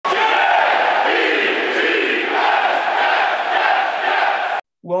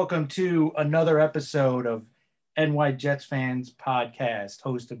Welcome to another episode of NY Jets Fans Podcast,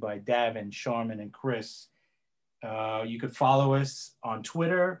 hosted by Davin, Sharman, and Chris. You could follow us on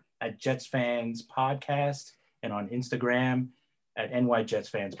Twitter at Jets Fans Podcast and on Instagram at NY Jets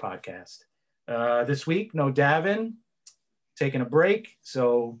Fans Podcast. This week, no Davin, taking a break.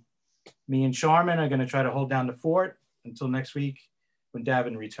 So me and Sharman are going to try to hold down the fort until next week when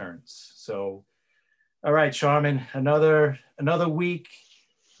Davin returns. So, all right, Sharman, another week.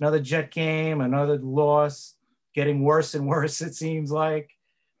 Another Jet game, another loss, getting worse and worse, it seems like.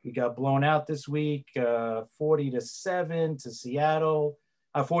 We got blown out this week, 40-7 to Seattle,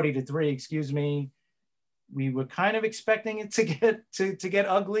 40-3, excuse me. We were kind of expecting it to get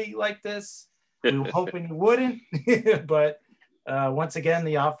ugly like this. We were hoping it wouldn't, but once again,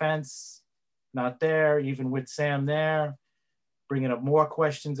 the offense not there, even with Sam there, bringing up more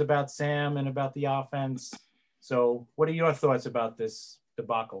questions about Sam and about the offense. So what are your thoughts about this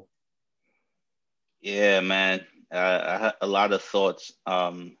debacle? Yeah, man. I had a lot of thoughts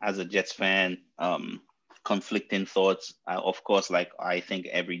as a Jets fan, conflicting thoughts. Of course, like I think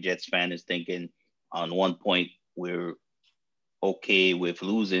every Jets fan is thinking on one point, we're okay with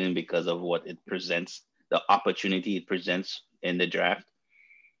losing because of what it presents, the opportunity it presents in the draft.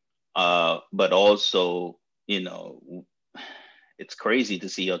 But also, it's crazy to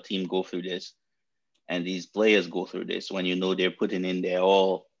see your team go through this and these players go through this when you know they're putting in their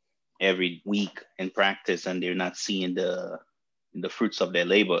all every week in practice and they're not seeing the fruits of their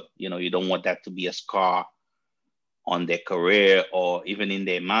labor. You don't want that to be a scar on their career or even in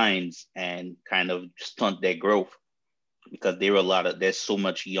their minds and kind of stunt their growth, because there's so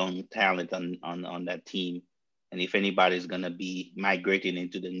much young talent on that team. And if anybody's going to be migrating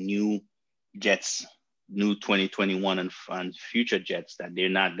into the new Jets, new 2021 and future Jets, that they're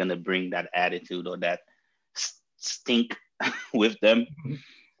not going to bring that attitude or that stink with them.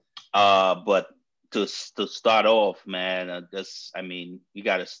 But to start off, man, you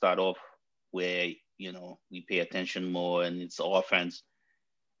got to start off where, we pay attention more, and it's offense.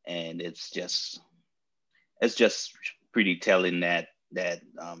 And it's just pretty telling that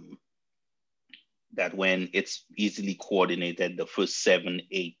when it's easily coordinated, the first 7,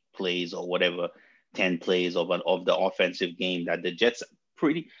 8 plays or whatever, 10 plays of the offensive game, that the Jets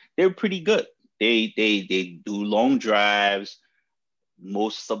they're pretty good. They do long drives.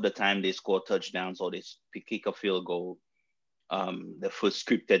 Most of the time they score touchdowns or they kick a field goal, the first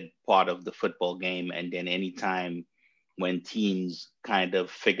scripted part of the football game. And then anytime when teams kind of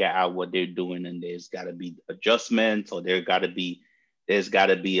figure out what they're doing and there's got to be adjustments or there's got to be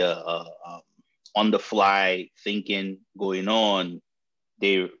a on the fly thinking going on,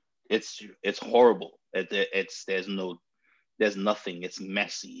 it's horrible. There's nothing. It's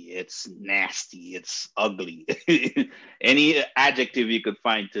messy. It's nasty. It's ugly. Any adjective you could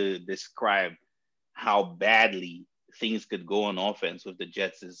find to describe how badly things could go on offense with the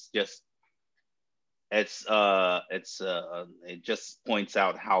Jets is just it just points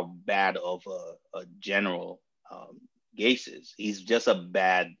out how bad of a general Gase is. He's just a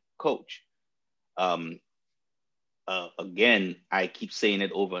bad coach. Again, I keep saying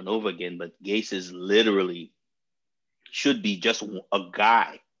it over and over again, but Gase is literally should be just a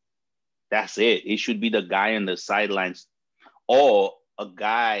guy. That's it. It should be the guy on the sidelines or a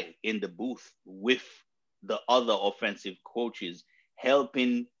guy in the booth with the other offensive coaches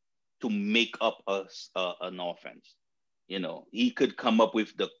helping to make up an offense. He could come up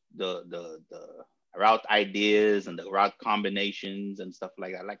with the route ideas and the route combinations and stuff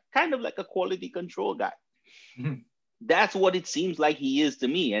like that, like kind of like a quality control guy. Mm-hmm. That's what it seems like he is to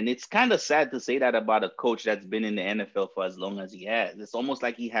me. And it's kind of sad to say that about a coach that's been in the NFL for as long as he has. It's almost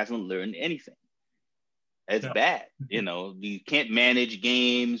like he hasn't learned anything. It's bad. You can't manage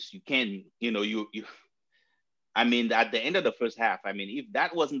games. You can't, at the end of the first half, if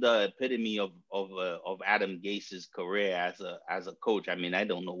that wasn't the epitome of Adam Gase's career as a coach, I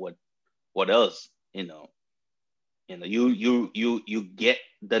don't know what else, you get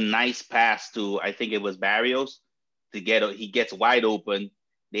the nice pass to, I think it was Barrios, he gets wide open.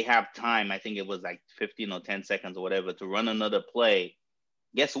 They have time. I think it was like 15 or 10 seconds or whatever to run another play.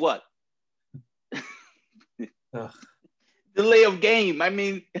 Guess what? Delay of game.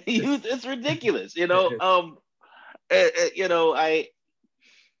 It's ridiculous.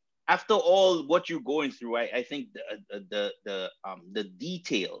 After all what you're going through, I think the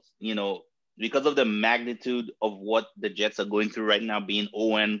details, because of the magnitude of what the Jets are going through right now, being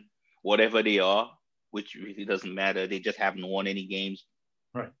ON, whatever they are, which really doesn't matter. They just haven't won any games.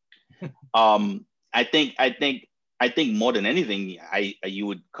 Right. I think more than anything, you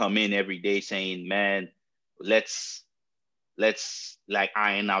would come in every day saying, man, let's let's like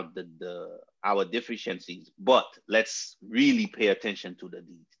iron out the our deficiencies, but let's really pay attention to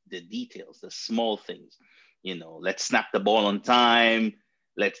the details, the small things. You know, let's snap the ball on time,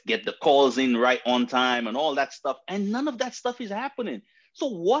 let's get the calls in right on time and all that stuff. And none of that stuff is happening. So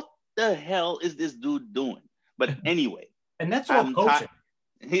what the hell is this dude doing? But anyway, and that's all coaching.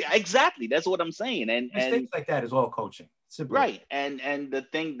 Exactly. That's what I'm saying. And mistakes like that is all coaching. Simply. Right. And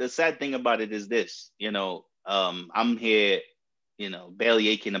the sad thing about it is this, I'm here, barely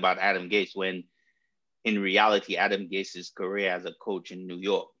aching about Adam Gase when in reality, Adam Gase's career as a coach in New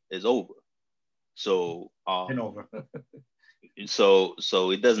York is over. So, over. so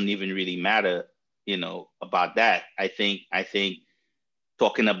it doesn't even really matter, about that. I think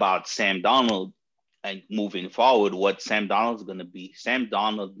talking about Sam Darnold and moving forward, what Sam Darnold's going to be, Sam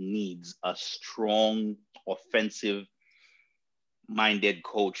Darnold needs a strong offensive minded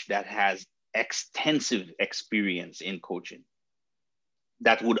coach that has extensive experience in coaching,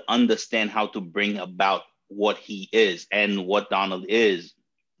 that would understand how to bring about what he is and what Darnold is.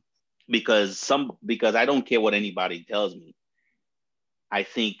 Because I don't care what anybody tells me. I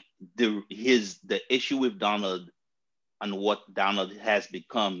think the issue with Darnold and what Darnold has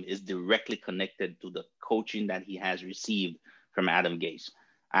become is directly connected to the coaching that he has received from Adam Gase.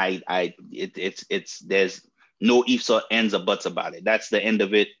 It's there's no ifs or ands or buts about it. That's the end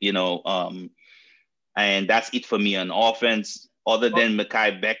of it, and that's it for me on offense. Other than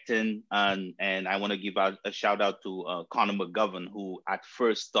Mekhi Becton, and I want to give out a shout out to Connor McGovern, who at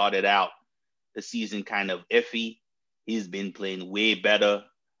first started out the season kind of iffy. He's been playing way better.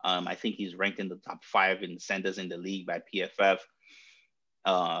 I think he's ranked in the top 5 in centers in the league by PFF.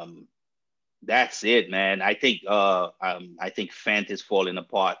 That's it, man. I think Fant is falling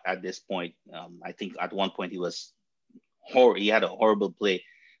apart at this point. I think at one point he had a horrible play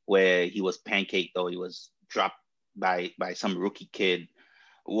where he was pancaked, or he was dropped by some rookie kid,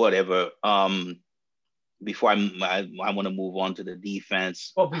 whatever. Before I want to move on to the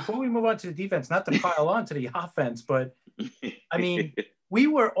defense. Well, before we move on to the defense, not to pile on to the offense, but I mean, we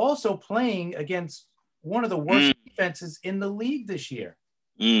were also playing against one of the worst defenses in the league this year.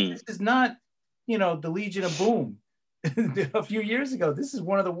 This is not, the Legion of Boom a few years ago. This is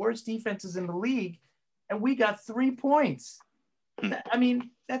one of the worst defenses in the league, and we got 3 points. I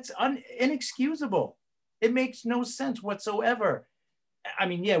mean, that's inexcusable. It makes no sense whatsoever. I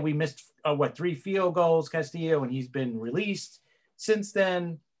mean, yeah, we missed 3 field goals, Castillo, and he's been released since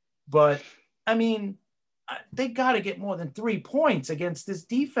then. But I mean, they got to get more than 3 points against this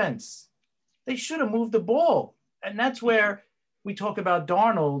defense. They should have moved the ball. And that's where we talk about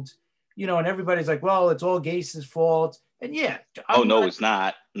Darnold, and everybody's like, well, it's all Gase's fault. And yeah. It's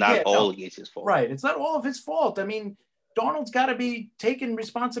not. Not all Gase's fault. Right. It's not all of his fault. I mean, Darnold's got to be taking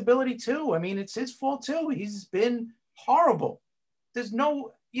responsibility too. I mean, it's his fault too. He's been horrible. There's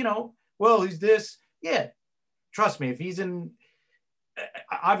no, well, he's this. Yeah. Trust me, if he's in,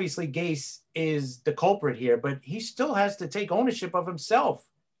 obviously Gase is the culprit here, but he still has to take ownership of himself.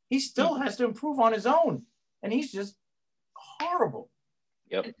 He still has to improve on his own. And he's just horrible.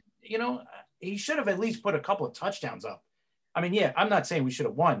 Yep. He should have at least put a couple of touchdowns up. I mean, yeah, I'm not saying we should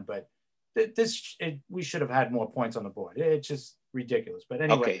have won, but we should have had more points on the board. It's just ridiculous. But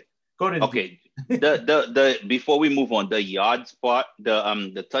anyway, go to the before we move on, the yard spot,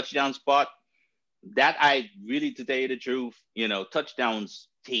 the touchdown spot, that I really, to tell you the truth, touchdowns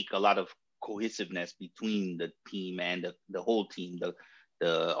take a lot of cohesiveness between the team and the whole team,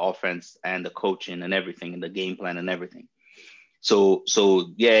 the offense and the coaching and everything, and the game plan and everything. So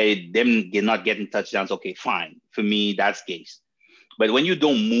yeah, them not getting touchdowns, okay, fine. For me, that's Gase. But when you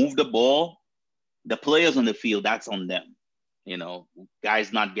don't move the ball, the players on the field, that's on them.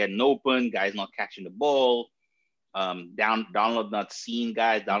 Guys not getting open, guys not catching the ball, Donald not seeing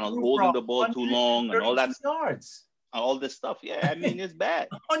guys, Donald holding the ball too long, and all that yards. All this stuff. Yeah, I mean, it's bad.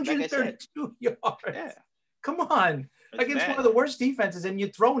 132 yards. Yeah. Come on. It's against bad. One of the worst defenses, and you're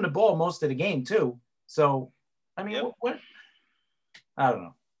throwing the ball most of the game too. So, I mean, what? I don't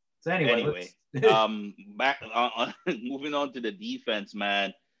know. So anyway, back moving on to the defense,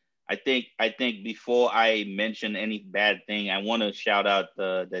 man. I think before I mention any bad thing, I want to shout out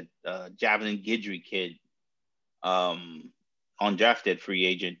that Javelin Guidry kid, undrafted free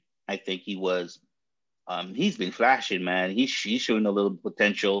agent. I think he was. He's been flashing, man. He's showing a little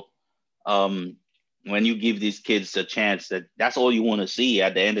potential. When you give these kids a chance, that's all you want to see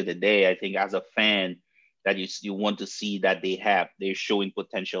at the end of the day. I think as a fan, that you want to see that they're showing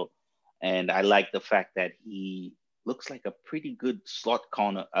potential. And I like the fact that he looks like a pretty good slot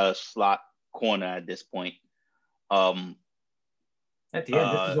corner at this point. At the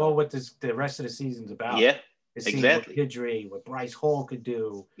end, this is all what the rest of the season's about. Yeah, is seeing what Exactly. Guidry, what Bryce Hall could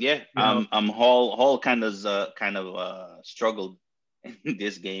do. Yeah. You know, Hall kind of struggled in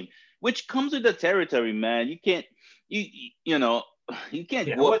this game, which comes with the territory, man. You can't you know you can't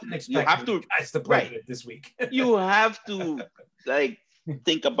yeah, I go up. wasn't You expecting have you to guys to play right. good this week. You have to like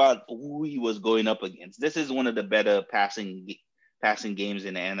think about who he was going up against. This is one of the better passing games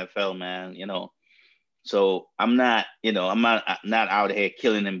in the NFL, man. So I'm not out here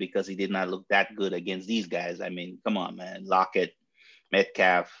killing him because he did not look that good against these guys. I mean, come on, man. Lockett,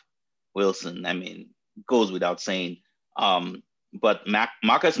 Metcalf, Wilson. I mean, goes without saying. But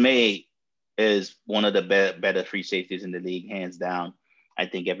Marcus May is one of the better free safeties in the league, hands down. I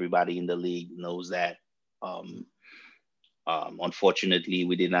think everybody in the league knows that. Um, Unfortunately,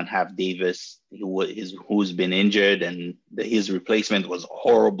 we did not have Davis, who's been injured, and his replacement was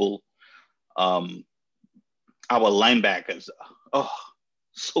horrible. Um, our linebackers, oh,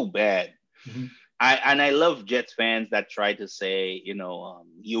 so bad. Mhm. I love Jets fans that try to say,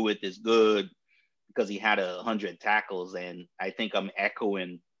 Hewitt is good because he had 100 tackles, and I think I'm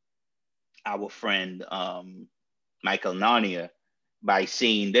echoing our friend Michael Narnia by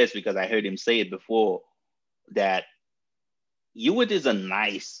saying this because I heard him say it before that Hewitt is a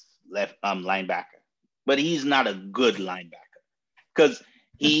nice left linebacker, but he's not a good linebacker because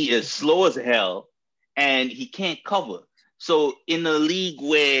he is slow as hell and he can't cover. So in a league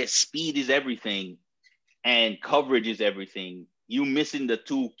where speed is everything and coverage is everything, you missing the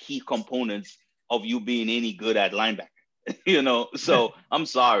two key components of you being any good at linebacker. So I'm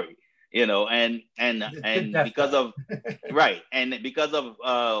sorry, The and death because knell. of right, and because of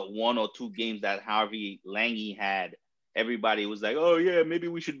one or two games that Harvey Lange had, everybody was like, "Oh yeah, maybe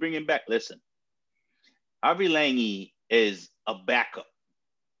we should bring him back." Listen, Harvey Lange is a backup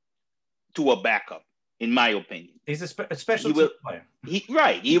to a backup, in my opinion. He's a He special team will, player. he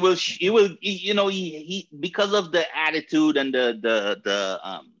because of the attitude and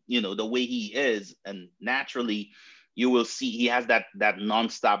the way he is, and naturally, you will see he has that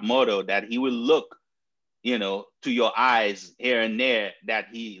nonstop motto that he will look, to your eyes here and there that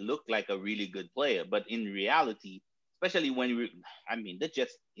he looked like a really good player, but in reality, especially the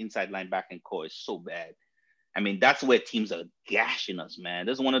Jets inside linebacking core is so bad. I mean, that's where teams are gashing us, man.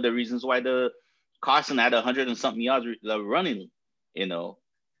 That's one of the reasons why the Carson had 100 and something yards running. You know,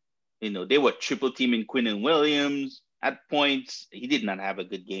 they were triple teaming Quinnen Williams at points. He did not have a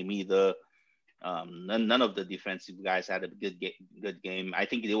good game either. None of the defensive guys had a good game. I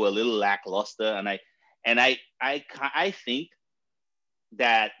think they were a little lackluster, and I think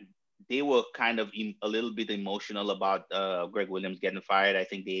that they were kind of a little bit emotional about Greg Williams getting fired. I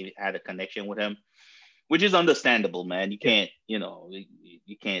think they had a connection with him, which is understandable, man. You Yeah. can't,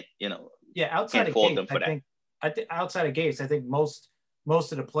 you can't, Yeah, outside can't of fault Gates, them for that. I think outside of Gates, I think most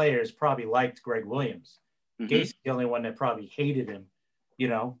of the players probably liked Greg Williams. Mm-hmm. Gates is the only one that probably hated him,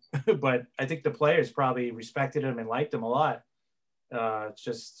 but I think the players probably respected him and liked him a lot. It's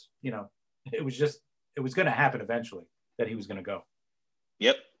just, it was going to happen eventually that he was going to go.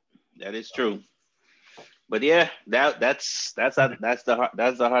 Yep, that is true. But yeah, that's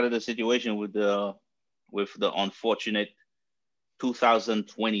the heart of the situation with the unfortunate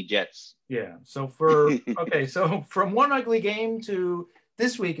 2020 Jets. Yeah. So so from one ugly game to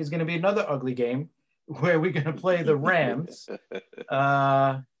this week is going to be another ugly game where we're going to play the Rams.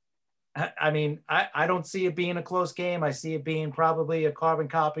 I mean, I don't see it being a close game. I see it being probably a carbon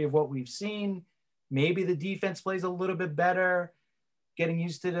copy of what we've seen. Maybe the defense plays a little bit better, getting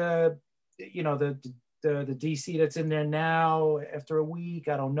used to the DC that's in there now after a week.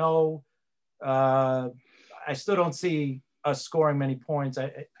 I don't know. I still don't see us scoring many points.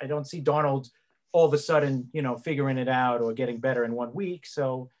 I don't see Darnold all of a sudden, figuring it out or getting better in 1 week.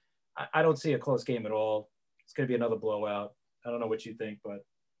 So I don't see a close game at all. It's going to be another blowout. I don't know what you think, but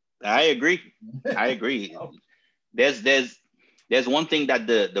I agree. Oh. There's one thing that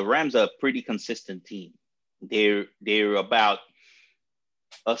the Rams are a pretty consistent team. They're about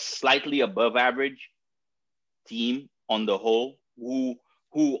a slightly above average team on the whole, who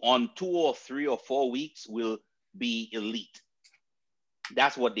on 2 or 3 or 4 weeks will be elite.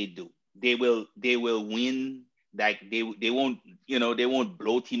 That's what they do. They will win. Like they won't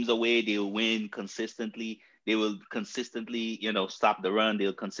blow teams away. They'll win consistently. They will consistently, stop the run.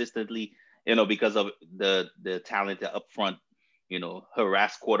 They'll consistently, because of the talent up front,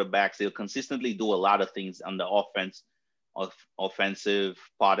 harass quarterbacks. They'll consistently do a lot of things on the offensive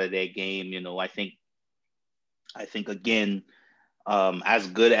part of their game. I think again, as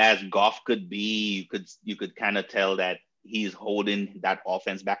good as Goff could be, you could kind of tell that he's holding that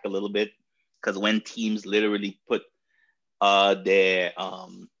offense back a little bit, because when teams literally put their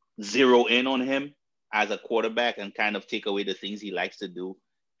zero in on him, as a quarterback and kind of take away the things he likes to do,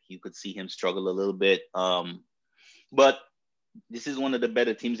 you could see him struggle a little bit. But this is one of the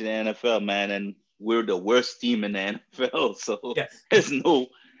better teams in the NFL, man, and we're the worst team in the NFL. So Yes.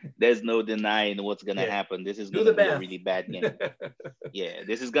 there's no denying what's gonna happen. This is gonna be a really bad game. Yeah,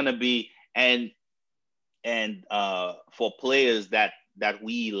 this is gonna be and for players that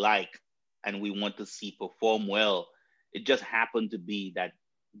we like and we want to see perform well, it just happened to be that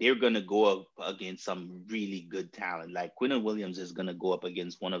they're gonna go up against some really good talent. Like Quinnen Williams is gonna go up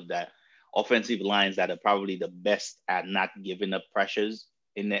against one of that offensive lines that are probably the best at not giving up pressures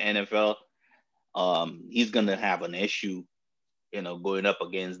in the NFL. He's gonna have an issue, going up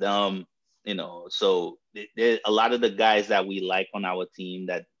against them. So there a lot of the guys that we like on our team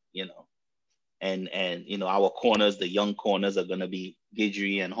that and our corners, the young corners are gonna be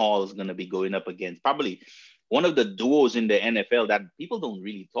Guidry and Hall is gonna be going up against probably one of the duos in the NFL that people don't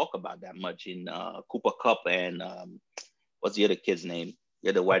really talk about that much in Cooper Kupp and what's the other kid's name?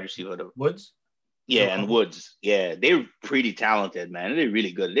 Yeah, the wide receiver. Woods? Yeah, and Woods. Yeah, they're pretty talented, man. They're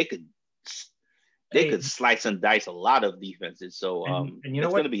really good. They could slice and dice a lot of defenses. So and it's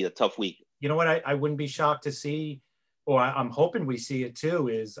going to be a tough week. You know what I wouldn't be shocked to see, or I'm hoping we see it too,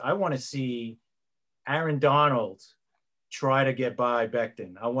 is I want to see Aaron Donald try to get by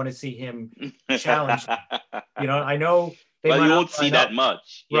Becton. I want to see him challenge. I know you won't see that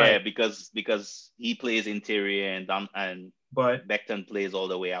much. Right. Yeah, because he plays interior but Becton plays all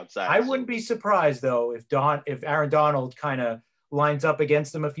the way outside. I wouldn't be surprised though if Aaron Donald kind of lines up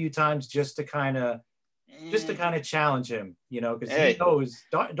against him a few times just to kind of challenge him, because he knows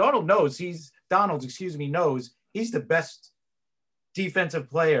Donald knows he's the best defensive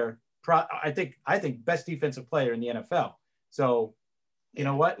player. I think best defensive player in the NFL. So, you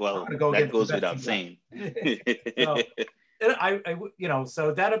know what? Well, that goes without saying.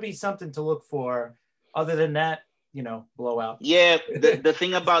 So that'll be something to look for. Other than that, blowout. Yeah, the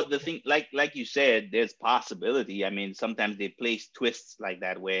thing like you said, there's possibility. I mean, sometimes they place twists like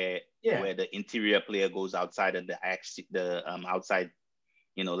that where the interior player goes outside of the outside,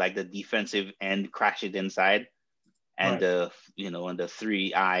 like the defensive end crashes inside, and right. And the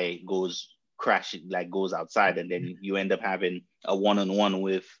 3-eye goes outside, and then you end up having a one-on-one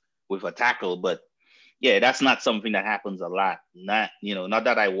with a tackle. But yeah, that's not something that happens a lot. Not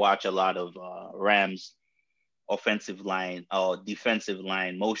that I watch a lot of Rams offensive line or defensive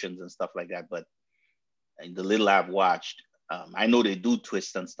line motions and stuff like that. But the little I've watched, I know they do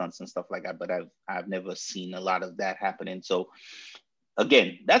twists and stunts and stuff like that, but I've never seen a lot of that happening. So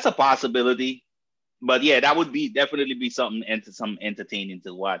again, that's a possibility. But yeah, that would definitely be something entertaining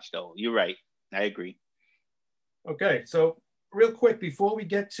to watch though. You're right. I agree. Okay. So real quick, before we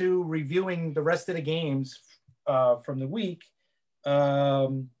get to reviewing the rest of the games from the week, I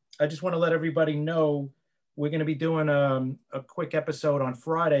just want to let everybody know we're going to be doing a quick episode on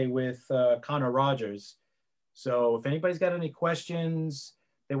Friday with Connor Rogers. So if anybody's got any questions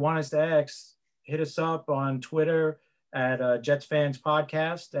they want us to ask, hit us up on Twitter at Jets Fans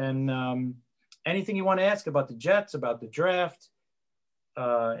Podcast. And anything you want to ask about the Jets, about the draft,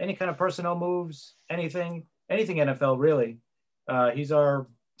 any kind of personnel moves, anything NFL really. He's our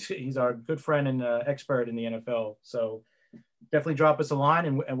good friend and expert in the NFL. So definitely drop us a line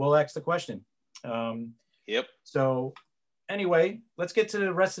and we'll ask the question. Yep. So anyway, let's get to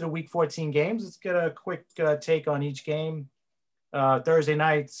the rest of the week 14 games. Let's get a quick take on each game. Thursday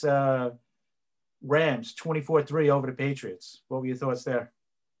night's Rams 24-3 over the Patriots. What were your thoughts there?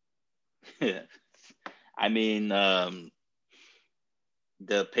 Yeah. I mean, the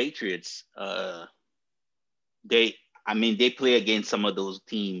Patriots, they play against some of those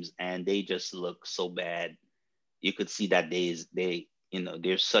teams and they just look so bad. You could see that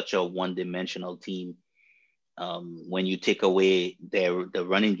they're such a one-dimensional team. When you take away the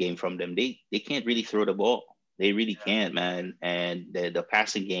running game from them, they can't really throw the ball. They really can't, man. And the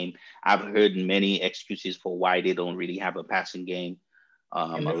passing game, I've heard many excuses for why they don't really have a passing game.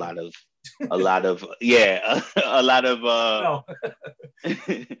 A lot of a lot of a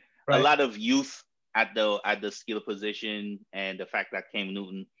lot of youth at the skill position, and the fact that Cam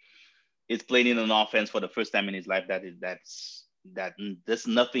Newton is playing in an offense for the first time in his life does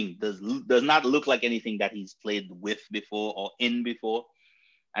not look like anything that he's played with before or in before.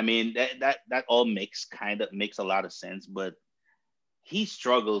 I mean, that all makes a lot of sense, but he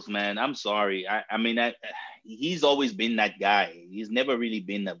struggles, man. I'm sorry. I mean, he's always been that guy. He's never really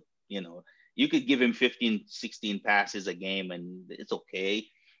been you could give him 15, 16 passes a game and it's okay,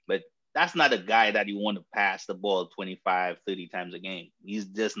 but that's not a guy that you want to pass the ball 25, 30 times a game. He's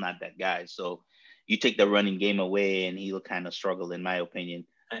just not that guy. So you take the running game away and he'll kind of struggle, in my opinion.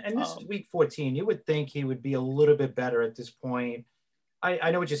 And this is week 14. You would think he would be a little bit better at this point.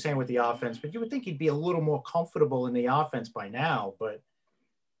 I know what you're saying with the offense, but you would think he'd be a little more comfortable in the offense by now. But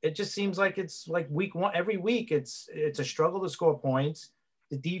it just seems like it's like week one. Every week, it's a struggle to score points.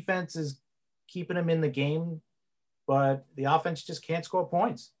 The defense is keeping him in the game, but the offense just can't score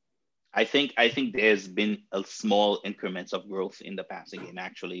points. I think there's been a small increments of growth in the passing game.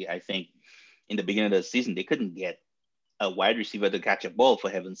 Actually, I think in the beginning of the season they couldn't get a wide receiver to catch a ball, for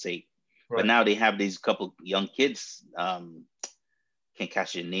heaven's sake. Right. But now they have these couple young kids. Can't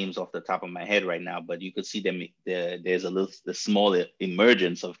catch their names off the top of my head right now, but you could see them. There's the small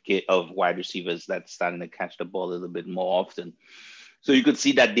emergence of wide receivers that's starting to catch the ball a little bit more often. So you could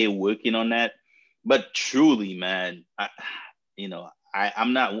see that they're working on that. But truly, man,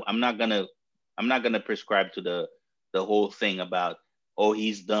 I'm not gonna prescribe to the whole thing about, oh,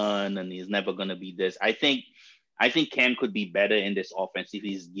 he's done and he's never gonna be this. I think Cam could be better in this offense if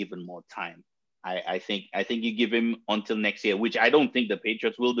he's given more time. I think you give him until next year, which I don't think the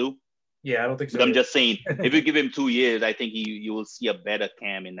Patriots will do. Yeah, I don't think so. But I'm just saying, if you give him 2 years, I think you will see a better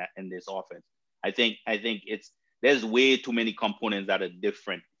Cam in this offense. I think there's way too many components that are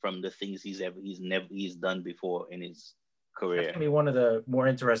different from the things he's done before in his career. That's gonna be one of the more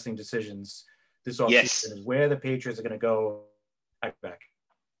interesting decisions this offseason, is where the Patriots are gonna go back.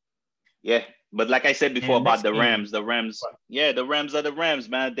 Yeah, but like I said before about the Rams, the Rams are the Rams,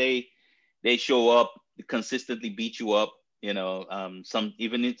 man. They show up, consistently beat you up, sometimes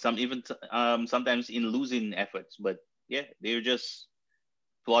in losing efforts, but yeah, they're just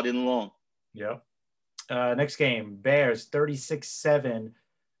plodding along. Yeah. Next game, Bears 36-7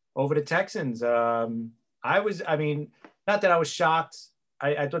 over the Texans. Not that I was shocked.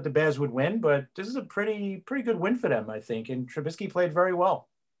 I thought the Bears would win, but this is a pretty good win for them, I think. And Trubisky played very well.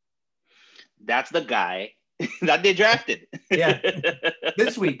 That's the guy that they drafted. Yeah,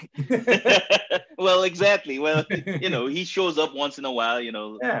 this week. Well, exactly. Well, he shows up once in a while.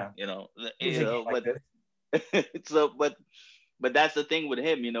 Yeah. But that's the thing with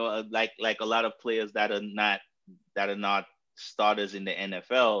him. Like a lot of players that are not starters in the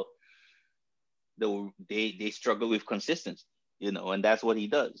NFL, they struggle with consistency. And that's what he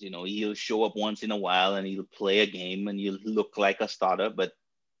does. He'll show up once in a while and he'll play a game and he'll look like a starter, but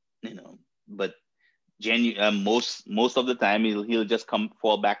most of the time he'll just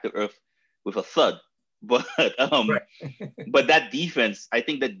fall back to earth with a thud. But but that defense, I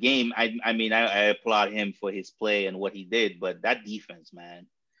think that game, I applaud him for his play and what he did, but that defense, man,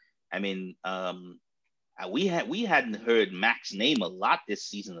 we hadn't heard Mac's name a lot this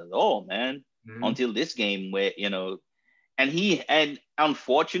season at all, man, until this game where, and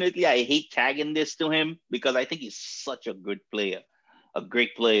unfortunately, I hate tagging this to him because I think he's such a good player, a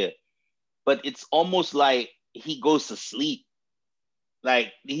great player. But it's almost like he goes to sleep.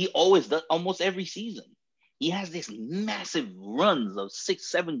 Like he always does, almost every season. He has this massive runs of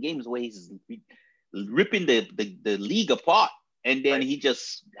 6-7 games where he's ripping the league apart. And then he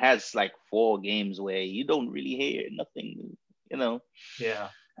just has like 4 games where you don't really hear nothing, Yeah.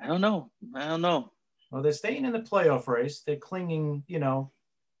 I don't know. Well, they're staying in the playoff race. They're clinging,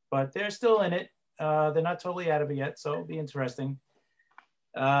 but they're still in it. They're not totally out of it yet, so it'll be interesting.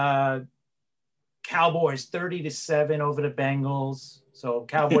 Cowboys 30-7 over the Bengals. So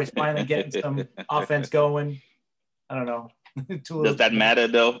Cowboys finally getting some offense going. I don't know. Does that matter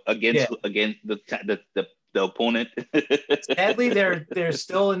though against the opponent? Sadly, they're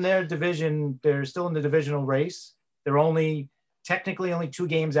still in their division. They're still in the divisional race. They're technically only 2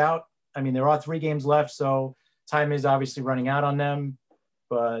 games out. There are 3 games left, so time is obviously running out on them.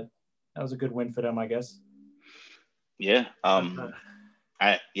 But that was a good win for them, I guess. Yeah.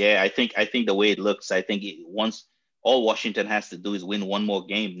 I think the way it looks, I think once all Washington has to do is win one more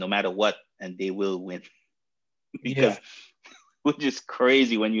game, no matter what, and they will win. Because which is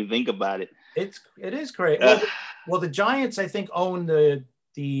crazy when you think about it. It is crazy. Well, the Giants, I think, own the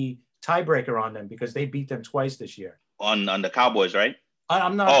tiebreaker on them because they beat them twice this year. On the Cowboys, right?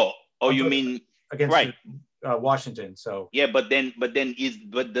 I'm not. Oh, you mean against right? Washington. So yeah, but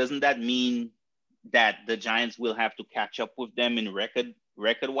doesn't that mean that the Giants will have to catch up with them in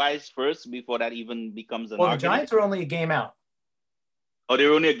record-wise first before that even becomes an argument? The Giants are only a game out. Oh,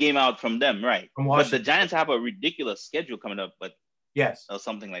 they're only a game out from them, right? From but the Giants have a ridiculous schedule coming up, but yes, or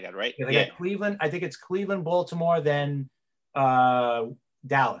something like that, right? Yeah, they got Cleveland. I think it's Cleveland, Baltimore, then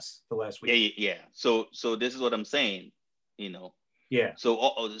Dallas the last week. Yeah. So this is what I'm saying, Yeah.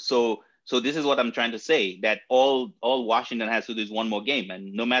 So this is what I'm trying to say, that all Washington has to do is one more game,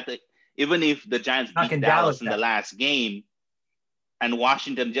 and no matter, even if the Giants beat Dallas in the last game, and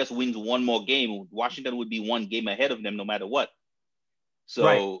Washington just wins one more game, Washington would be 1 game ahead of them no matter what.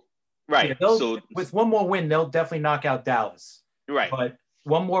 Right. So, Yeah, right. So, with one more win, they'll definitely knock out Dallas. right. But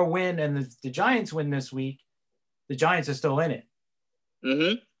one more win and the Giants win this week, the Giants are still in it.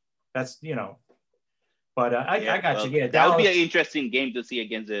 Mm-hmm. That's, but I got you. Yeah, that would be an Dallas. interesting game to see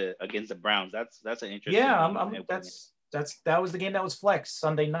against the Browns. That's an interesting Yeah, game. that was the game that was flexed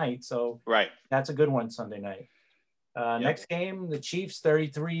Sunday night. So right. that's a good one Sunday night. Yep. Next game, the Chiefs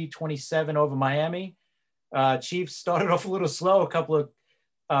 33-27 over Miami. Chiefs started off a little slow, a couple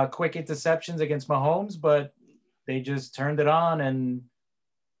of quick interceptions against Mahomes, but they just turned it on and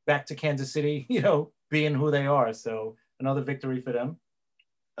back to Kansas City, being who they are. So another victory for them.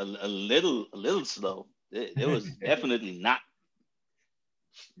 A little slow. It was definitely not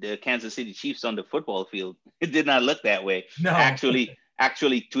the Kansas City Chiefs on the football field. It did not look that way. No. Actually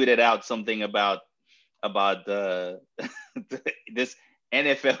tweeted out something about this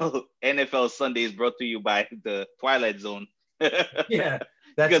NFL Sundays brought to you by the Twilight Zone. Yeah,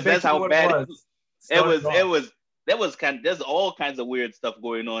 because that's how bad it was. There's all kinds of weird stuff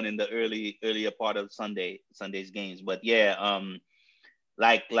going on in the earlier part of Sunday's games. But yeah,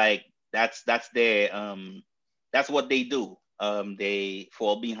 like that's their that's what they do. They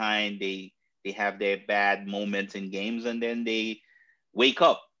fall behind, they have their bad moments in games, and then they wake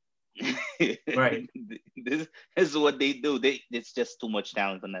up. Right. This is what they do. It's just too much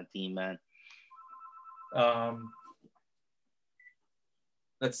talent on that team, man.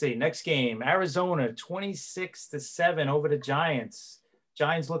 Let's see. Next game, Arizona 26-7 over the Giants.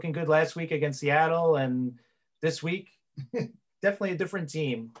 Giants looking good last week against Seattle, and this week definitely a different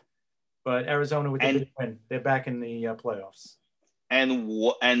team. But Arizona with a big win. They're back in the playoffs. And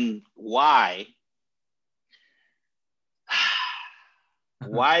why?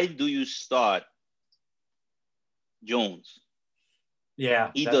 Why do you start Jones? Yeah.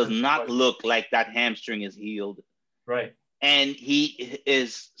 He does not look like that hamstring is healed. Right. And he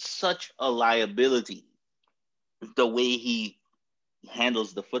is such a liability the way he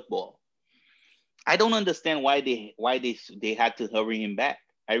handles the football. I don't understand why they had to hurry him back.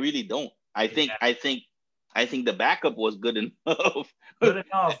 I really don't. I think the backup was good enough. Good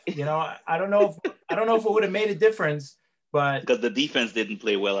enough. I don't know if it would have made a difference, but because the defense didn't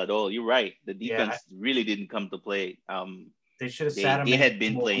play well at all. You're right. The defense really didn't come to play. They should have sat him. They had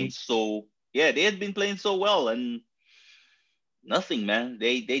been playing they had been playing so well, and nothing, man.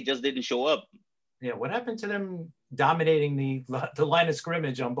 They just didn't show up. Yeah, what happened to them dominating the line of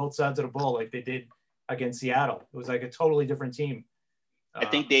scrimmage on both sides of the ball like they did against Seattle? It was like a totally different team. I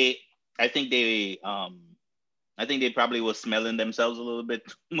think they probably were smelling themselves a little bit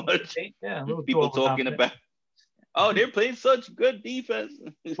too much. Yeah, people talking about, oh, they're playing such good defense.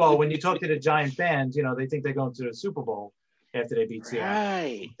 Well, when you talk to the Giant fans, they think they're going to the Super Bowl after they beat Seattle.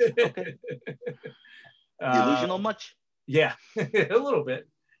 Right. Okay. Delusional much? Yeah, a little bit.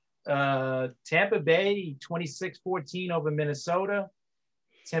 Tampa Bay 26-14 over Minnesota.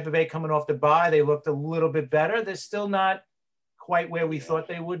 Tampa Bay coming off the bye, they looked a little bit better. They're still not quite where we thought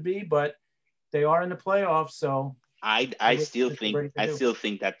they would be, but they are in the playoffs. So I still think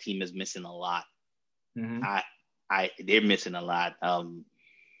that team is missing a lot. Mm-hmm. They're missing a lot.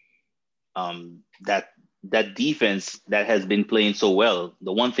 That defense that has been playing so well.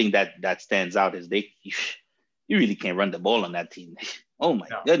 The one thing that stands out is you really can't run the ball on that team. Oh my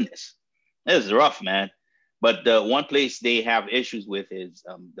goodness, it's rough, man. But the one place they have issues with is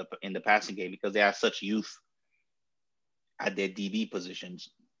in the passing game, because they have such youth at their DB positions.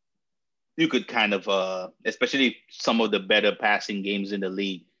 You could kind of, especially some of the better passing games in the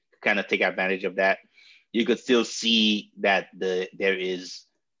league, kind of take advantage of that. You could still see that there is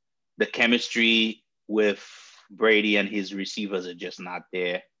the chemistry with Brady and his receivers are just not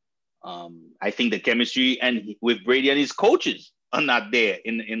there. I think the chemistry and with Brady and his coaches are not there,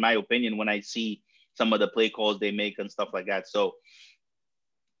 in my opinion, when I see some of the play calls they make and stuff like that. So,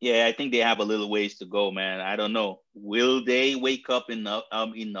 yeah, I think they have a little ways to go, man. I don't know. Will they wake up enough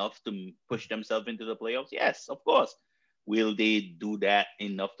to push themselves into the playoffs? Yes, of course. Will they do that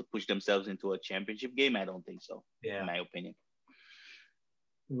enough to push themselves into a championship game? I don't think so, in my opinion.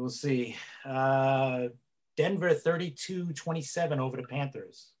 We'll see. Denver 32-27 over the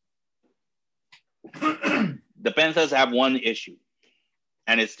Panthers. The Panthers have one issue,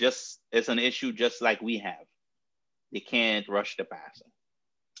 and it's an issue just like we have. They can't rush the passer.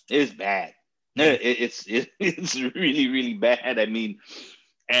 It's bad. It's really, really bad. I mean,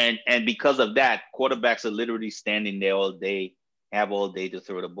 and because of that, quarterbacks are literally standing there all day, have all day to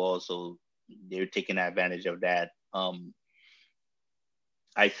throw the ball, so they're taking advantage of that.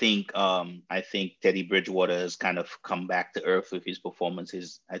 I think Teddy Bridgewater has kind of come back to earth with his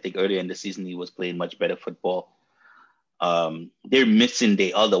performances. I think earlier in the season he was playing much better football. They're missing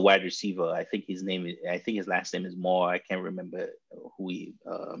the other wide receiver. I think his last name is Moore. I can't remember who his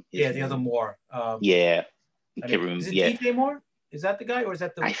Yeah, the other name. Moore. Yeah, I I can't mean, remember. is it Yeah, DJ Moore? Is that the guy, or is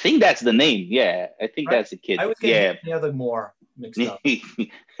that I the? think that's the name. Yeah, I think I, that's the kid. I was getting him Yeah. and the other Moore mixed up.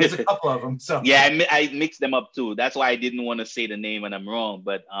 There's a couple of them. So Yeah, I mixed them up too. That's why I didn't want to say the name and I'm wrong.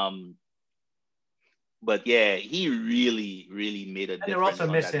 But yeah, he really, really made a and they're difference also on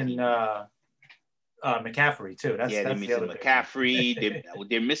that missing team, man. McCaffrey too. That's Yeah, they're the missing other big one. McCaffrey.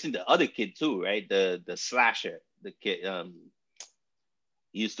 They're missing the other kid too, right? The slasher, the kid.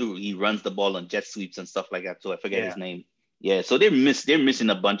 He runs the ball on jet sweeps and stuff like that. So I forget Yeah, his name. Yeah, so they're missing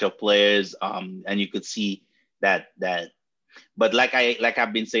a bunch of players. And you could see that. But like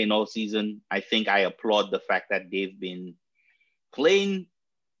I've been saying all season, I think I applaud the fact that they've been playing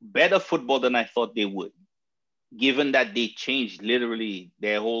better football than I thought they would, given that they changed literally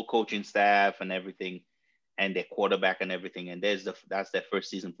their whole coaching staff and everything, and their quarterback and everything. And that's their first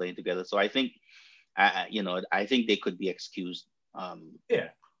season playing together. So I think, I think they could be excused. yeah.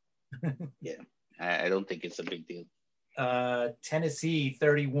 Yeah, I don't think it's a big deal. Tennessee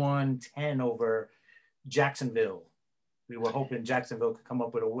 31-10 over Jacksonville. We were hoping Jacksonville could come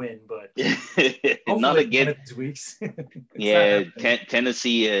up with a win, but Not hopefully again. one of these weeks. Yeah,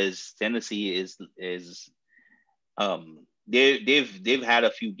 Tennessee is they've had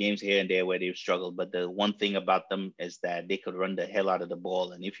a few games here and there where they've struggled, but the one thing about them is that they could run the hell out of the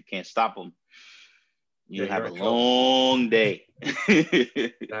ball, and if you can't stop them, you have a long day.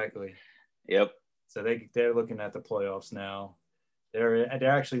 Exactly. Yep. So they're looking at the playoffs now. They're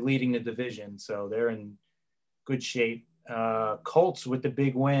actually leading the division, so they're in good shape. Colts with the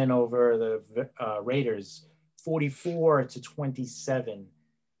big win over the Raiders, 44-27.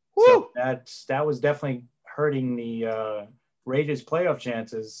 Woo! So that was definitely hurting the Raiders' playoff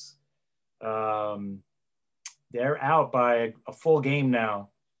chances. They're out by a full game now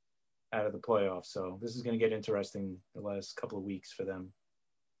out of the playoffs. So this is going to get interesting the last couple of weeks for them.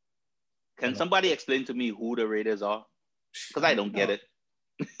 Can somebody explain to me who the Raiders are? Because I don't get it.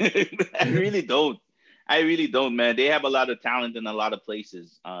 I really don't. Man. They have a lot of talent in a lot of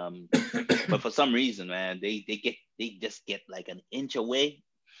places. But for some reason, man, they just get like an inch away.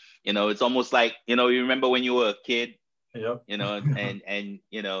 It's almost like, you remember when you were a kid, Yep. and I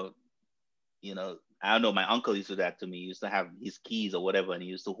don't know, my uncle used to do that to me. He used to have his keys or whatever, and he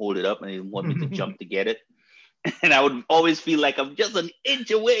used to hold it up and he want me to jump to get it. And I would always feel like I'm just an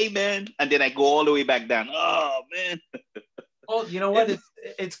inch away, man. And then I go all the way back down. Oh, man. Well, you know what?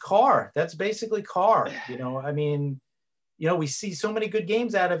 It's Carr. That's basically Carr. I mean, we see so many good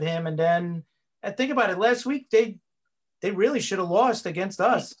games out of him. And then, and think about it, last week, they really should have lost against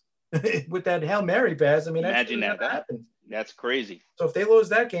us with that Hail Mary pass. I mean, imagine that happened. That's crazy. So if they lose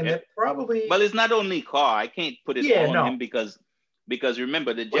that game, they're probably. Well, it's not only Carr. I can't put it all on him because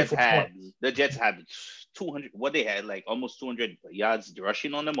remember the Jets had 200. What they had, like almost 200 yards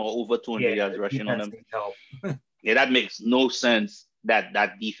rushing on them, or over 200 yards rushing on them. Yeah, that makes no sense. That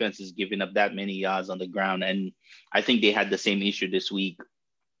defense is giving up that many yards on the ground, and I think they had the same issue this week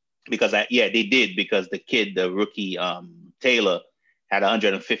because they did, because the rookie Taylor had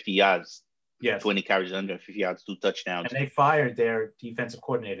 150 yards. Yes. 20 carries, 150 yards, 2 touchdowns. And they fired their defensive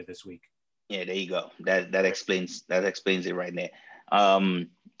coordinator this week. Yeah, there you go. That explains it right there.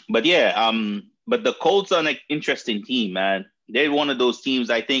 But the Colts are an interesting team, man. They're one of those teams,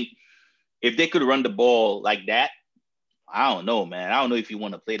 I think, if they could run the ball like that, I don't know, man. I don't know if you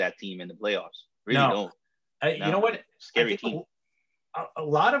want to play that team in the playoffs. Really don't. You know what? Scary team. A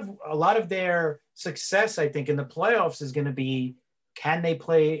lot of their success, I think, in the playoffs is going to be, can they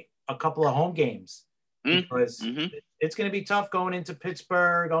play a couple of home games? Because it's going to be tough going into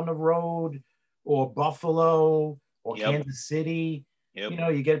Pittsburgh on the road, or Buffalo, or Kansas City. Yep.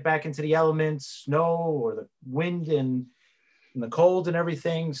 You get back into the elements, snow or the wind and the cold and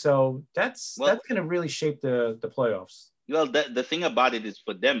everything. So that's going to really shape the playoffs. Well, the thing about it is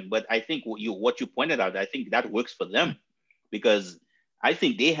for them, but I think what you pointed out, I think that works for them, because I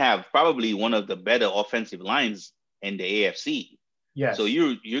think they have probably one of the better offensive lines in the AFC. Yes. So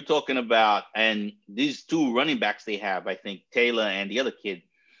you're talking about, and these two running backs they have, I think Taylor and the other kid,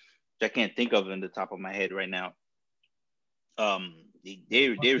 which I can't think of in the top of my head right now.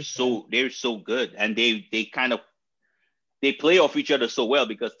 They're so good, and they play off each other so well,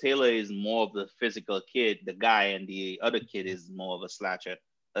 because Taylor is more of the physical kid, the guy, and the other kid is more of a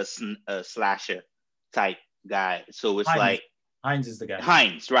slasher type guy. So it's like Hines is the guy.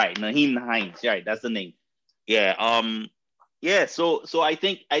 Hines, right? Naheem Hines, right? That's the name. Yeah. Yeah. So I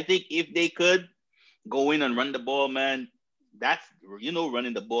think if they could go in and run the ball, man, that's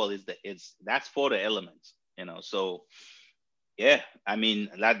running the ball that's for the elements. So Yeah, I mean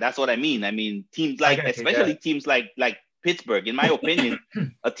that's what I mean. I mean teams I like, got you. Yeah. especially teams like Pittsburgh, in my opinion,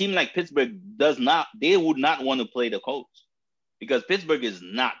 a team like Pittsburgh they would not want to play the Colts because Pittsburgh is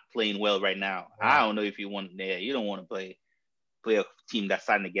not playing well right now. I Wow. don't know if you want there. You don't want to play a team that's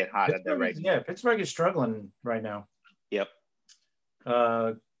starting to get hot at the right moment. Pittsburgh is struggling right now. Yep.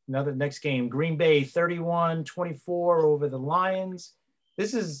 Uh, Another next game, Green Bay 31-24 over the Lions.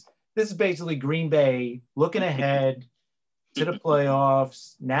 This is basically Green Bay looking ahead to the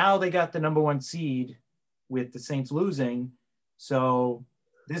playoffs. Now they got the number 1 seed with the Saints losing. So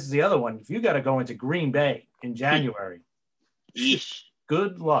this is the other one. If you got to go into Green Bay in January, Yeesh.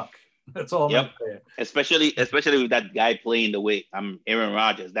 good luck. That's all I'm Yep. going to say. Especially with that guy playing the way Aaron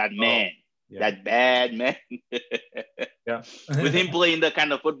Rodgers, that man, that bad man. Yeah. With him playing the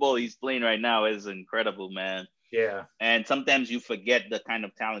kind of football he's playing right now is incredible, man. Yeah. And sometimes you forget the kind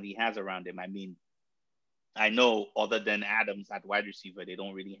of talent he has around him. I mean, I know other than Adams at wide receiver, they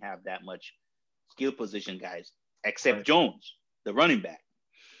don't really have that much skill position guys, except Jones, the running back,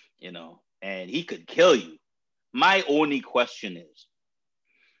 and he could kill you. My only question is,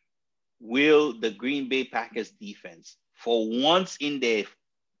 will the Green Bay Packers defense, for once in their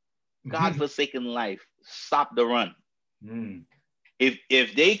godforsaken life, stop the run? Mm.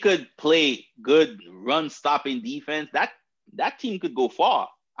 If they could play good run stopping defense, that team could go far.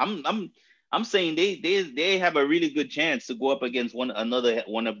 I'm saying they have a really good chance to go up against one of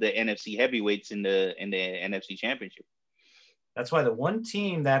the NFC heavyweights in the NFC Championship. That's why the one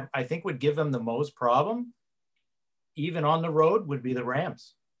team that I think would give them the most problem, even on the road, would be the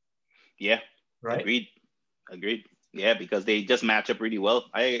Rams. Yeah. Right. Agreed. Yeah, because they just match up really well.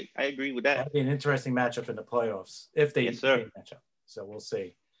 I agree with that. That'd be an interesting matchup in the playoffs if they match up. So we'll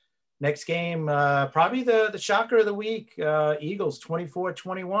see. Next game, probably the shocker of the week, Eagles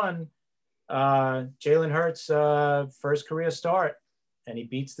 24-21. Jalen Hurts, first career start, and he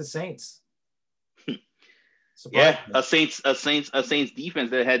beats the Saints. Yeah, a Saints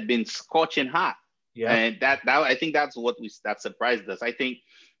defense that had been scorching hot. Yeah, and that I think that's what that surprised us. I think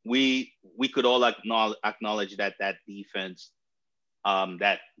we could all acknowledge that defense,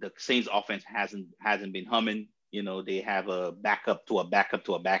 that the Saints offense hasn't been humming. They have a backup to a backup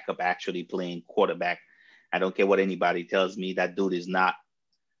to a backup actually playing quarterback. I don't care what anybody tells me. That dude is not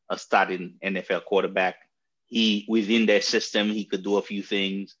a starting NFL quarterback. Within their system, he could do a few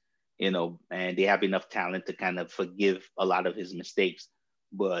things, and they have enough talent to kind of forgive a lot of his mistakes.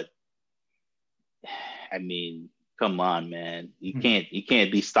 But I mean, come on, man. You can't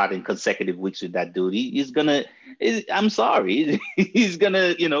be starting consecutive weeks with that dude. I'm sorry. He's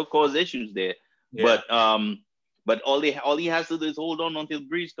gonna, cause issues there. Yeah. But all he has to do is hold on until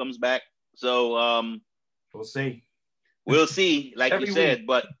Breeze comes back. So we'll see. We'll see, like you said.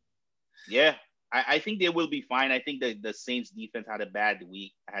 But yeah, I think they will be fine. I think the Saints defense had a bad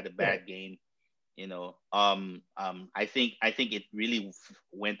week, had a bad game. I think it really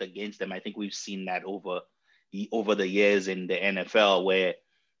went against them. I think we've seen that over the years in the NFL, where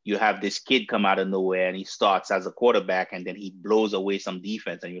you have this kid come out of nowhere and he starts as a quarterback and then he blows away some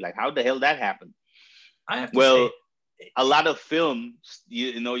defense, and you're like, how the hell that happened? I have to say, a lot of film,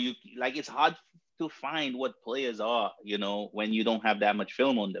 it's hard to find what players are, when you don't have that much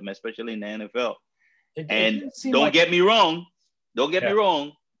film on them, especially in the NFL. Don't get me wrong.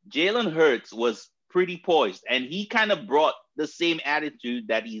 Jalen Hurts was pretty poised, and he kind of brought the same attitude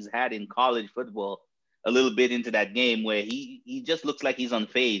that he's had in college football a little bit into that game, where he just looks like he's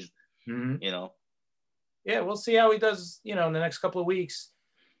unfazed. Mm-hmm. Yeah, we'll see how he does, in the next couple of weeks.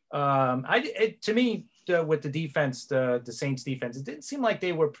 To me, with the defense, the Saints defense, it didn't seem like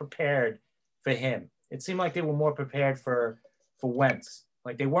they were prepared for him. It seemed like they were more prepared for Wentz.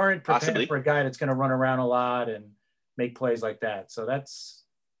 Like they weren't prepared for a guy that's going to run around a lot and make plays like that. So that's,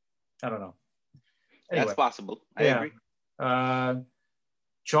 I don't know. Anyway, that's possible. I agree.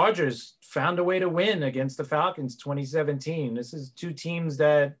 Chargers found a way to win against the Falcons 2017. This is two teams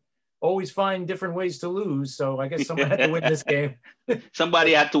that always find different ways to lose. So I guess someone had to win this game.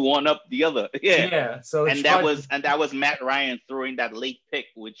 Somebody had to one up the other. Yeah. Yeah. So that was Matt Ryan throwing that late pick,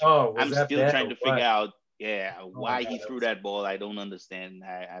 which I'm still trying to figure out. Yeah, why he threw that ball, I don't understand.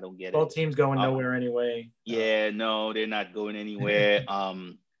 I don't get it. Both teams going nowhere anyway. Yeah, no, they're not going anywhere.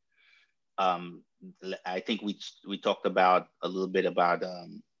 I think we talked about a little bit about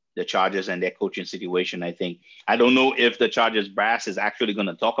the Chargers and their coaching situation. I don't know if the Chargers brass is actually going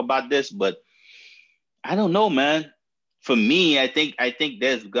to talk about this, but I don't know, man. For me, I think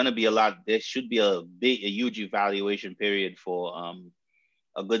there's going to be there should be a huge evaluation period for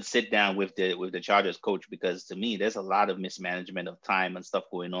a good sit down with the Chargers coach, because to me, there's a lot of mismanagement of time and stuff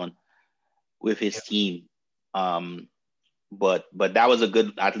going on with his team. but that was a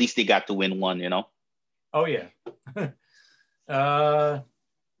good. At least they got to win one, you know. Oh yeah.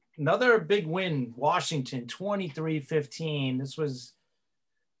 Another big win, Washington, 23-15. This was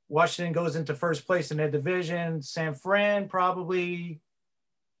Washington goes into first place in their division. San Fran probably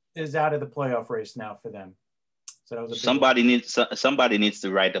is out of the playoff race now for them. So that was a big somebody needs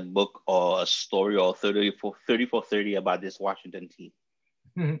to write a book or a story or 30 for 30 about this Washington team.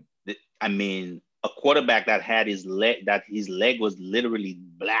 I mean, a quarterback that had his leg was literally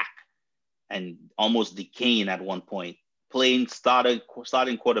black and almost decaying at one point. Playing starting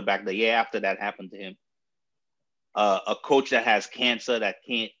quarterback the year after that happened to him. A coach that has cancer that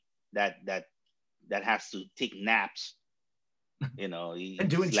has to take naps. You know, and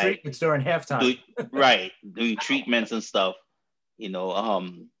doing treatments during halftime. Doing treatments and stuff. You know,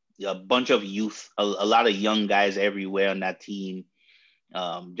 a bunch of youth, a lot of young guys everywhere on that team.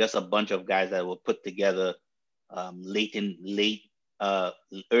 Just a bunch of guys that were put together early in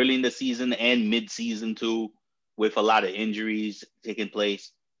the season and mid-season too, with a lot of injuries taking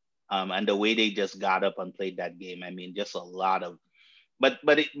place. And the way they just got up and played that game, I mean, just a lot of. But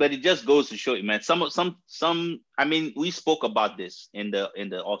it just goes to show you, man. Some. I mean, we spoke about this in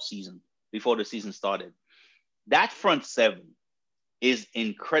the off season before the season started. That front seven is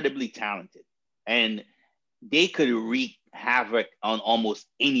incredibly talented, and they could wreak havoc on almost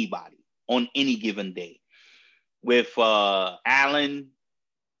anybody on any given day. With Allen,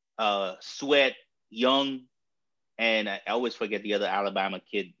 Sweat, Young, and I always forget the other Alabama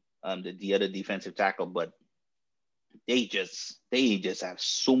kid, the other defensive tackle, but they just have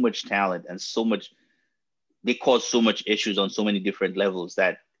so much talent and so much. They cause so much issues on so many different levels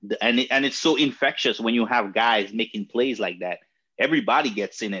and it's so infectious when you have guys making plays like that. Everybody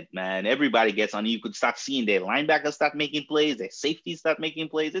gets in it, man. Everybody gets on. You could start seeing their linebackers start making plays, their safeties start making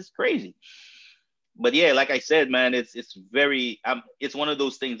plays. It's crazy. But yeah, like I said, man, it's very. It's one of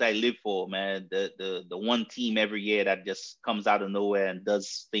those things I live for, man. The one team every year that just comes out of nowhere and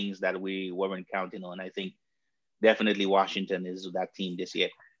does things that we weren't counting on. I think definitely Washington is that team this year.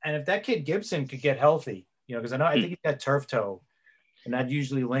 And if that kid Gibson could get healthy, you know, because I think he's got turf toe, and that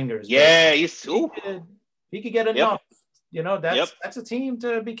usually lingers. Yeah, he could get enough. Yep. You know, that's a team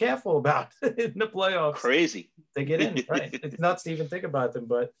to be careful about in the playoffs. Crazy. They get in, right? It's nuts to even think about them.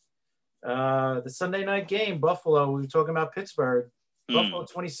 But the Sunday night game, Buffalo, we were talking about Pittsburgh. Buffalo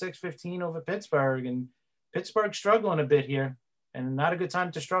 26-15 over Pittsburgh, and Pittsburgh struggling a bit here, and not a good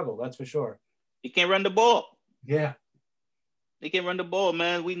time to struggle, that's for sure. You can't run the ball. Yeah. They can run the ball,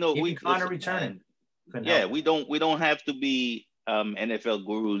 man. We know we kind of returning. Yeah, we don't have to be NFL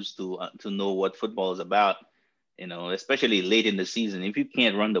gurus to know what football is about. You know, especially late in the season. If you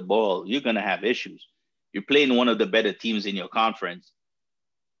can't run the ball, you're gonna have issues. You're playing one of the better teams in your conference,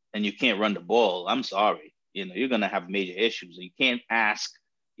 and you can't run the ball. I'm sorry. You know, you're gonna have major issues. You can't ask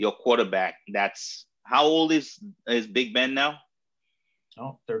your quarterback. That's how old is Big Ben now?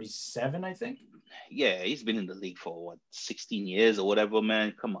 Oh, 37, I think. Yeah, he's been in the league for 16 years or whatever,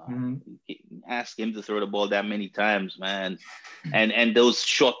 man. Come on. Ask him to throw the ball that many times, man. And those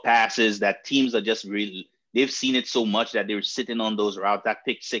short passes that teams are just really, they've seen it so much that they're sitting on those routes. That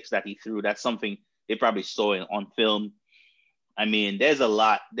pick six that he threw, that's something they probably saw on film. I mean, there's a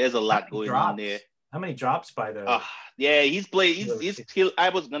lot going on there. How many drops by the? Yeah, he's skill. I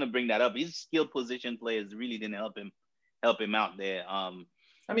was gonna bring that up. His skill position players really didn't help him out there.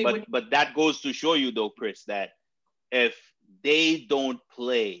 I mean, but that goes to show you, though, Chris, that if they don't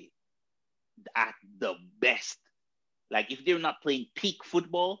play at the best, like if they're not playing peak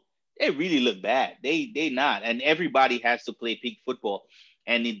football, they really look bad. They not, and everybody has to play peak football,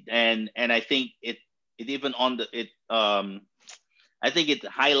 and I think it even on the I think it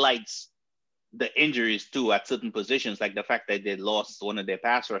highlights the injuries too at certain positions, like the fact that they lost one of their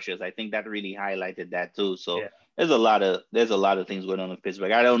pass rushers. I think that really highlighted that too. So. Yeah. There's a lot of things going on in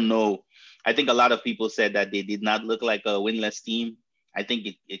Pittsburgh. I don't know. I think a lot of people said that they did not look like a winless team. I think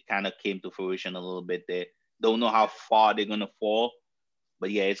it kind of came to fruition a little bit. They don't know how far they're going to fall. But,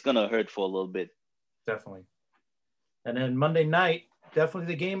 yeah, it's going to hurt for a little bit. Definitely. And then Monday night,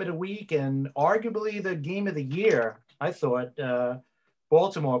 definitely the game of the week and arguably the game of the year, I thought.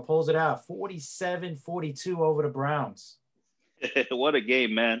 Baltimore pulls it out, 47-42 over the Browns. What a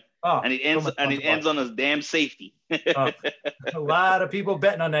game, man. And it ends on a damn safety. A lot of people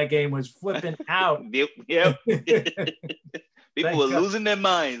betting on that game was flipping out. Yep. People were losing their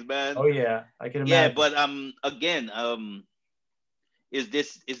minds, man. Oh yeah, I can imagine. Yeah, but again, is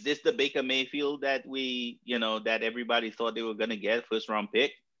this the Baker Mayfield that that everybody thought they were gonna get first round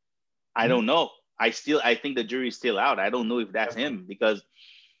pick? I don't know. I think the jury's still out. I don't know if that's him, because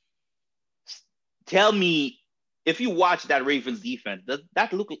tell me if you watch that Ravens defense, does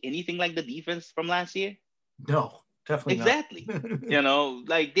that look anything like the defense from last year? No, definitely not. Exactly. You know,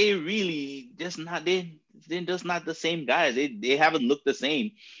 like they really just not they're just not the same guys. They haven't looked the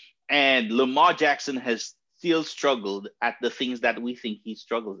same. And Lamar Jackson has still struggled at the things that we think he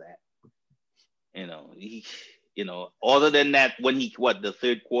struggles at. Other than that, when the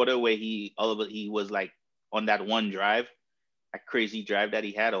third quarter where he was like on that one drive, a crazy drive that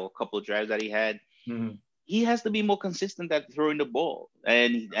he had, or a couple of drives that he had, he has to be more consistent at throwing the ball,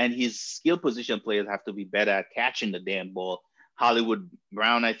 and his skill position players have to be better at catching the damn ball. Hollywood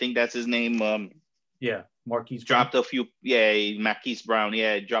Brown, I think that's his name. Yeah, Marquise dropped Brown. a few. Yeah, Marquise Brown.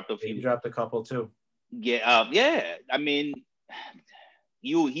 Yeah, dropped a few. He dropped a couple too. Yeah, yeah. I mean,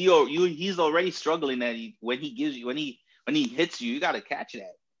 he's already struggling. That when he hits you, you got to catch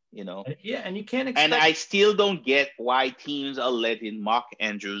that. Yeah, and you can't expect. And I still don't get why teams are letting Mark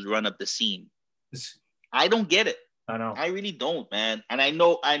Andrews run up the seam. I don't get it. I know. I really don't, man. And I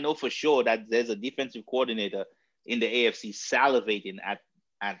know for sure that there's a defensive coordinator in the AFC salivating at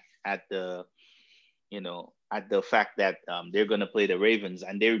the fact that they're going to play the Ravens,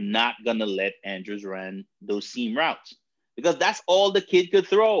 and they're not going to let Andrews run those seam routes, because that's all the kid could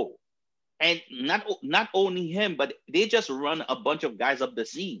throw. And not only him, but they just run a bunch of guys up the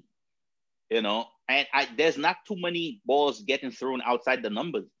seam, and there's not too many balls getting thrown outside the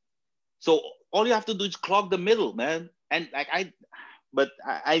numbers. So all you have to do is clog the middle, man. And I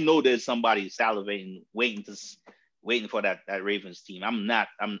know there's somebody salivating, waiting for that Ravens team. I'm not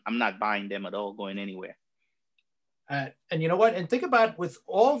buying them at all going anywhere. And you know what? And think about, with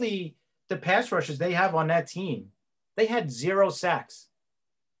all the pass rushes they have on that team, they had 0 sacks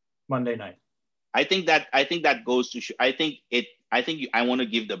Monday night. I think that goes to show. I want to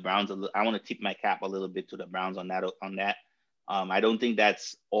give the Browns I want to tip my cap a little bit to the Browns on that. I don't think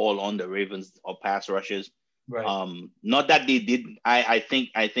that's all on the Ravens or pass rushes. Right. Not that they did. I think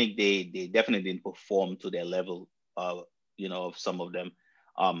they definitely didn't perform to their level. Of some of them.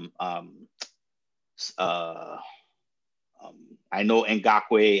 I know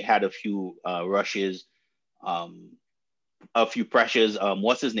Ngakoue had a few rushes, a few pressures.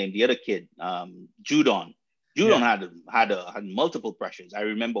 What's his name? The other kid, Judon. Judon had multiple pressures. I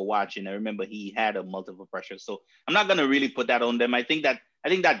remember watching. I remember he had a multiple pressures. So I'm not gonna really put that on them. I think that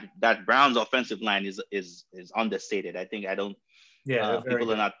Browns offensive line is understated. People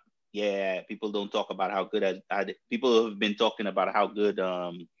are not. Yeah, people don't talk about how good. People have been talking about how good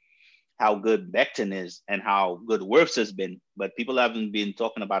Becton is and how good Wirfs has been, but people haven't been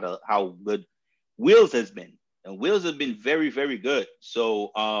talking about how good Wills has been. And Wills has been very, very good.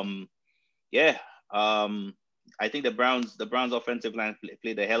 So I think the Browns offensive line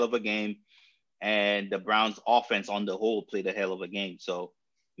played a hell of a game, and the Browns offense on the whole played a hell of a game. So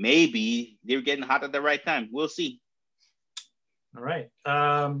maybe they're getting hot at the right time. We'll see. All right.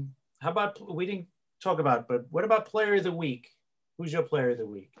 How about, we didn't talk about, but what about player of the week? Who's your player of the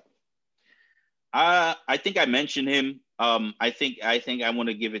week? I think I mentioned him. I think I want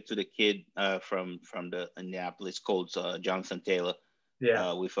to give it to the kid from the Indianapolis Colts, Jonathan Taylor.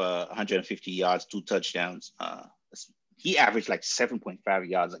 Yeah. With 150 yards, 2 touchdowns. He averaged like 7.5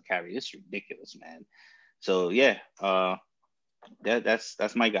 yards a carry. It's ridiculous, man. So yeah,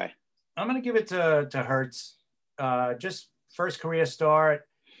 that's my guy. I'm gonna give it to Hurts. Just first career start,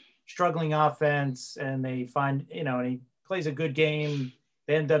 struggling offense, and they find, and he plays a good game.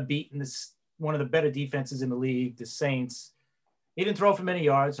 They end up beating one of the better defenses in the league, the Saints. He didn't throw for many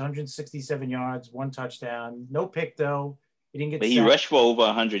yards, 167 yards, 1 touchdown, no pick though. He didn't get. But he rushed for over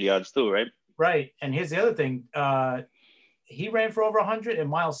 100 yards too, right? Right. And here's the other thing: he ran for over 100, and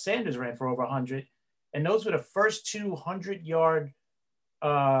Miles Sanders ran for over 100, and those were the first 200-yard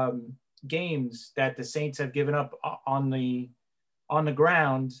games that the Saints have given up on the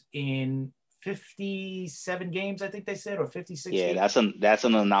ground in 57 games, I think they said, or 56. Yeah, games. That's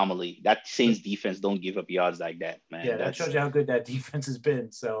an anomaly. That Saints defense don't give up yards like that, man. Yeah, that shows you how good that defense has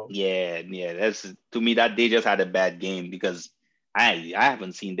been. So yeah, that's, to me, that they just had a bad game, because I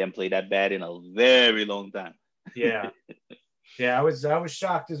haven't seen them play that bad in a very long time. Yeah, I was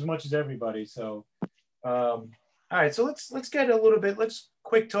shocked as much as everybody. So all right, so let's get a little bit. Let's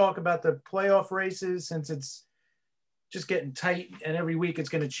quick talk about the playoff races, since it's just getting tight, and every week it's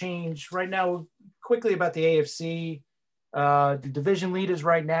going to change. Right now, quickly about the AFC, the division leaders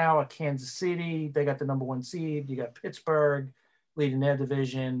right now are Kansas City. They got the number 1 seed. You got Pittsburgh leading their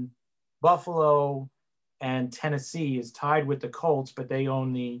division. Buffalo and Tennessee is tied with the Colts, but they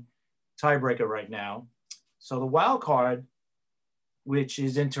own the tiebreaker right now. So the wild card, which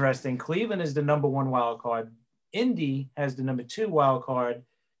is interesting, Cleveland is the number 1 wild card. Indy has the number 2 wild card,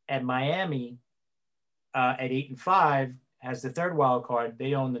 and Miami at 8-5 has the third wild card.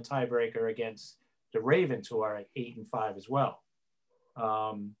 They own the tiebreaker against the Ravens, who are at 8-5 as well.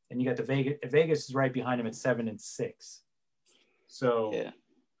 And you got the Vegas. Vegas is right behind them at 7-6. So, yeah.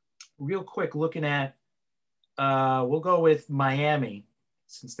 Real quick, looking at, we'll go with Miami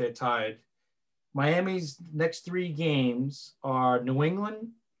since they're tied. Miami's next 3 games are New England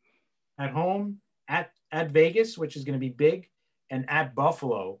at home, at Vegas, which is going to be big, and at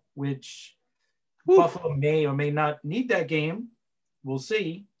Buffalo, which Buffalo may or may not need that game. We'll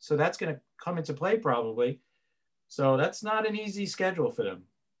see. So that's going to come into play probably. So that's not an easy schedule for them.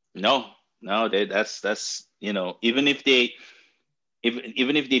 No, that's even if they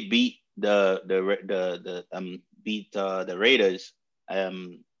beat the Raiders,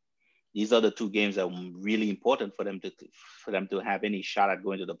 these are the 2 games that are really important for them to have any shot at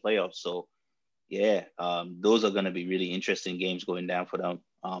going to the playoffs. So yeah, those are going to be really interesting games going down for them.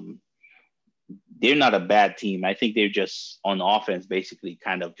 They're not a bad team. I think they're just on offense, basically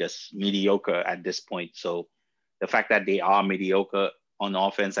kind of just mediocre at this point. So the fact that they are mediocre on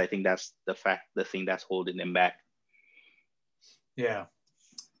offense, I think that's the thing that's holding them back. Yeah.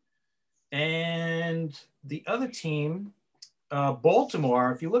 And the other team,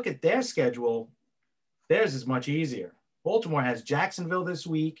 Baltimore, if you look at their schedule, theirs is much easier. Baltimore has Jacksonville this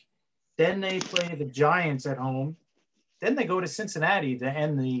week. Then they play the Giants at home. Then they go to Cincinnati to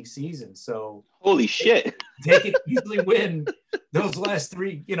end the season. So holy shit. They can easily win those last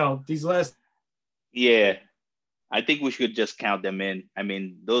 3, these last. Yeah. I think we should just count them in. I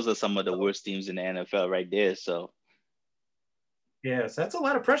mean, those are some of the worst teams in the NFL right there. So yes, that's a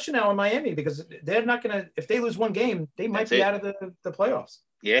lot of pressure now on Miami because they're not going to, if they lose 1 game, they might be out of the playoffs.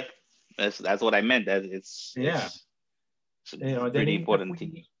 Yeah, that's what I meant. It's pretty important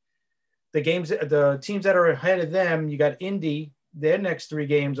team. The teams that are ahead of them, you got Indy. Their next 3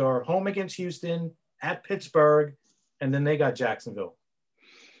 games are home against Houston, at Pittsburgh, and then they got Jacksonville.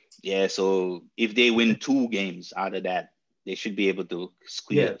 Yeah, so if they win 2 games out of that, they should be able to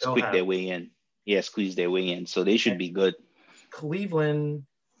squeeze their way in. Yeah, squeeze their way in. So they should be good. Cleveland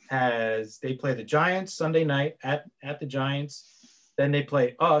they play the Giants Sunday night at the Giants. Then they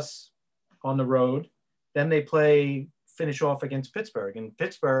play us on the road. Then they finish off against Pittsburgh. And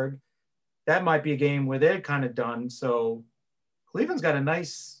Pittsburgh, that might be a game where they're kind of done. So Cleveland's got a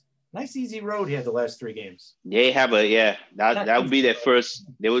nice easy road here the last 3 games. They have that would be their first.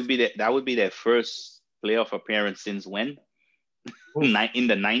 That would be their first playoff appearance since when? In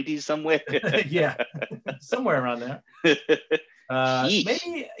the 90s somewhere. Yeah, somewhere around there.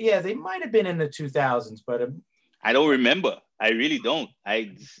 Maybe, they might have been in the 2000s, but I don't remember. I really don't.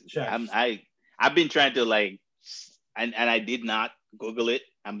 I've been trying to and I did not Google it.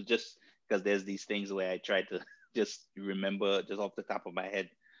 I'm just because there's these things where I try to just remember just off the top of my head.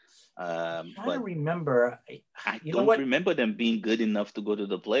 I don't remember. I don't remember them being good enough to go to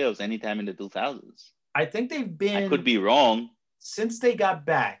the playoffs anytime in the 2000s. I think they've been. I could be wrong. Since they got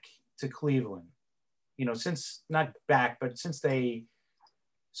back to Cleveland, since not back, but since they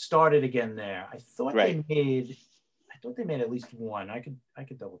started again there, I thought they made at least 1. I could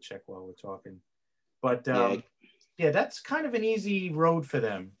double check while we're talking, but that's kind of an easy road for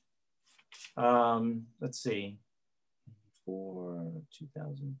them. Let's see, for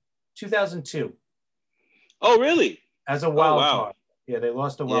 2002. Oh, really? As a wild card. Yeah, they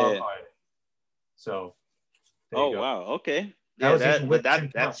lost a wild card. So. Wow. Okay. That's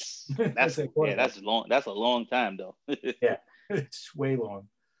long. That's a long time though. Yeah, it's way long.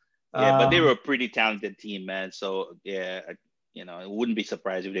 Yeah, but they were a pretty talented team, man. So yeah, it wouldn't be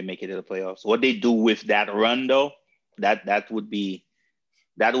surprised if they make it to the playoffs. What they do with that run though, that would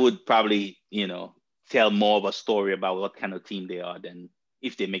probably tell more of a story about what kind of team they are than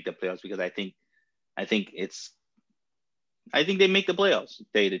if they make the playoffs. Because I think they make the playoffs, to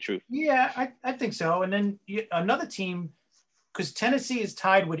tell you the truth. Yeah, I think so. And then another team, because Tennessee is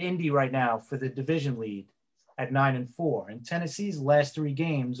tied with Indy right now for the division lead at 9-4. And Tennessee's last 3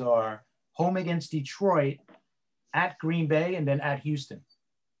 games are home against Detroit, at Green Bay, and then at Houston.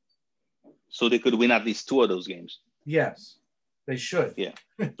 So they could win at least 2 of those games. Yes, they should. Yeah,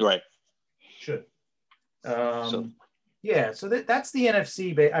 right. Should. So that's the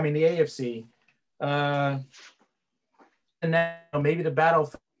NFC. The AFC. And now maybe the battle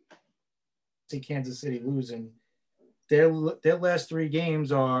for Kansas City losing. Their last 3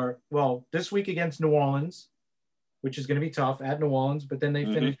 games are, this week against New Orleans, which is going to be tough at New Orleans, but then they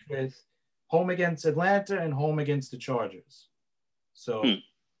finish with home against Atlanta and home against the Chargers. So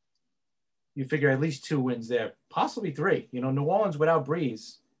you figure at least 2 wins there, possibly 3. New Orleans without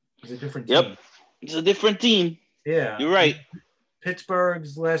Breeze is a different team. Yep, it's a different team. Yeah. You're right.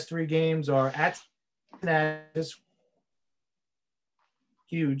 Pittsburgh's last 3 games are at Just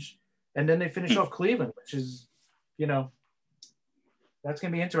huge. And then they finish off Cleveland, which is, that's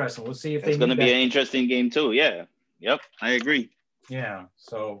going to be interesting. We'll see if It's they going to need be that. an interesting game too. Yeah. Yep. I agree. Yeah.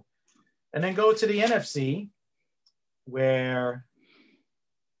 So, and then go to the NFC, where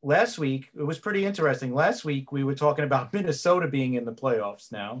last week it was pretty interesting. Last week we were talking about Minnesota being in the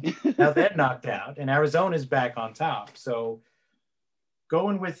playoffs now. Now they're knocked out, and Arizona's back on top. So,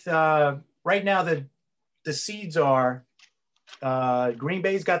 going with right now, the seeds are Green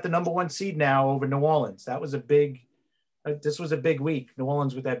Bay's got the number 1 seed now over New Orleans. That was this was a big week. New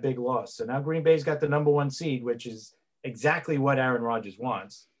Orleans with that big loss. So now Green Bay's got the number 1 seed, which is exactly what Aaron Rodgers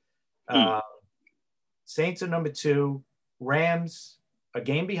wants. Saints are number 2. Rams a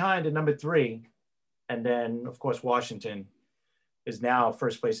game behind at number 3. And then, of course, Washington is now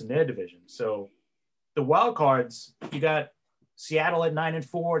first place in their division. So the wild cards, you got Seattle at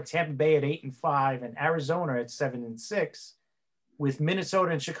 9-4, Tampa Bay at 8-5, and Arizona at 7-6, with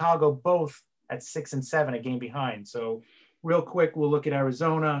Minnesota and Chicago both at 6-7, a game behind. So real quick, we'll look at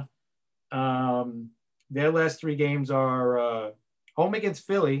Arizona. Their last 3 games are home against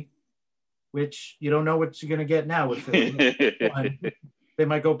Philly, which you don't know what you're going to get now with Philly. They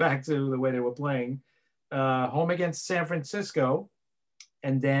might go back to the way they were playing. Home against San Francisco,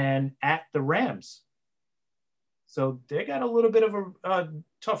 and then at the Rams. So they got a little bit of a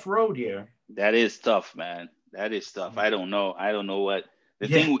tough road here. That is tough, man. That is tough. I don't know what the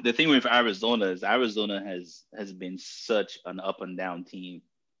thing with Arizona is. Arizona has been such an up and down team.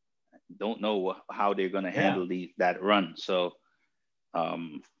 Don't know how they're going to handle that run. So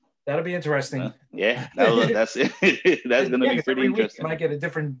that'll be interesting. That's that's going to be pretty interesting. You might get a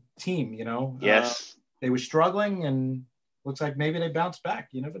different team, Yes. They were struggling, and looks like maybe they bounced back.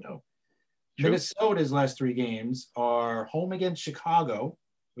 You never know. True. Minnesota's last 3 games are home against Chicago,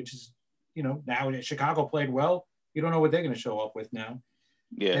 which is, now Chicago played well. You don't know what they're going to show up with now.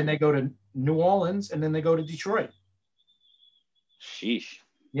 Yeah. Then they go to New Orleans, and then they go to Detroit. Sheesh.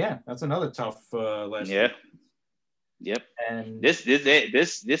 Yeah, that's another tough last. Yeah. Week. Yep. And this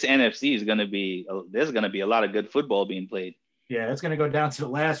NFC is going to be there's going to be a lot of good football being played. Yeah, it's going to go down to the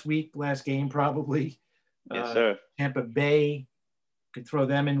last game probably. Yes, sir. Tampa Bay, could throw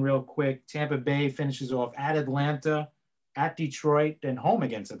them in real quick. Tampa Bay finishes off at Atlanta, at Detroit, then home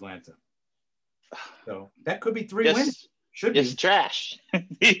against Atlanta. So that could be 3 wins. Should be trash.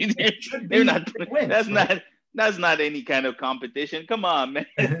 Should be not. Wins, that's not any kind of competition. Come on,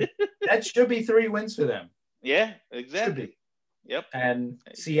 man. That should be 3 wins for them. Yeah, exactly. Yep. And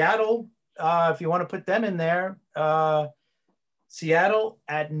Seattle, if you want to put them in there, Seattle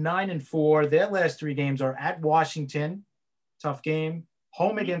at 9-4. Their last 3 games are at Washington, tough game.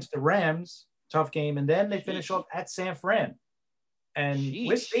 Home against the Rams, tough game, and then they finish off at San Fran. And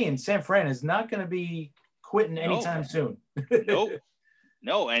we're seeing San Fran is not going to be quitting anytime soon.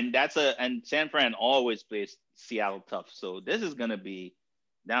 No, and San Fran always plays Seattle tough. So this is going to be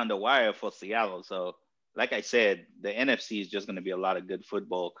down the wire for Seattle. So like I said, the NFC is just going to be a lot of good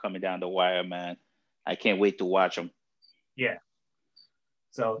football coming down the wire, man. I can't wait to watch them. Yeah.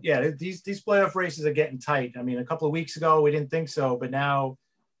 So, these playoff races are getting tight. I mean, a couple of weeks ago, we didn't think so. But now,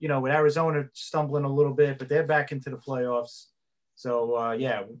 with Arizona stumbling a little bit, but they're back into the playoffs. So,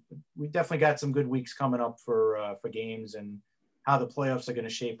 we definitely got some good weeks coming up for games and how the playoffs are going to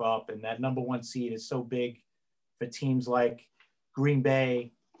shape up. And that number 1 seed is so big for teams like Green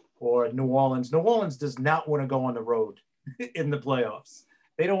Bay or New Orleans. New Orleans does not want to go on the road in the playoffs.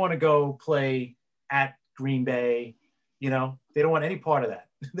 They don't want to go play at Green Bay. They don't want any part of that.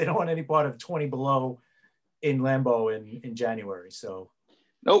 They don't want any part of 20 below in Lambeau in January. So,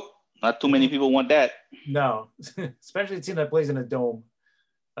 nope, not too many people want that. No, especially a team that plays in a dome.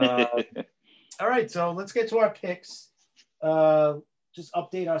 All right, so let's get to our picks. Just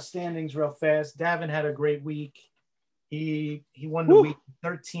update our standings real fast. Davin had a great week. He won the week,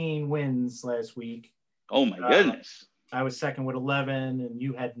 13 wins last week. Oh my goodness! I was second with 11, and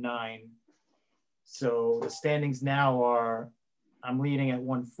you had 9. So the standings now are, I'm leading at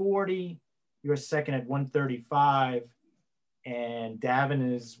 140, you're second at 135, and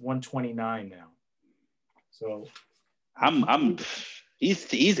Davin is 129 now. So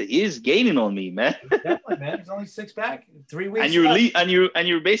he's gaining on me, man. Definitely, man. He's only 6 back, 3 weeks. And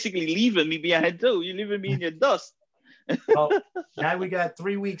you're basically leaving me behind too. You're leaving me in your dust. Well, now we got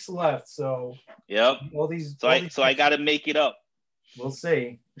 3 weeks left. So yep. So I got to make it up. We'll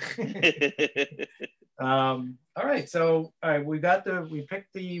see. All right. So, we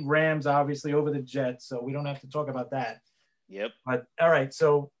picked the Rams obviously over the Jets, so we don't have to talk about that. Yep. But all right.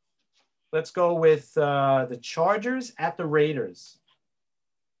 So let's go with the Chargers at the Raiders.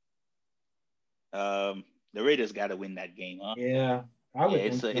 The Raiders got to win that game, huh? Yeah, I Yeah,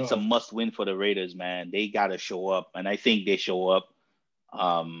 would think it's a so. must win for the Raiders, man. They got to show up, and I think they show up.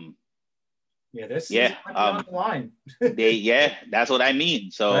 Yeah, this Yeah, season might be on the line. yeah, that's what I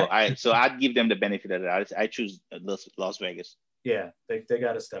mean. So Right? I'd give them the benefit of that. I choose Las Vegas. Yeah, they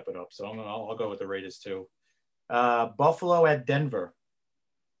got to step it up. So I'll go with the Raiders too. Buffalo at Denver.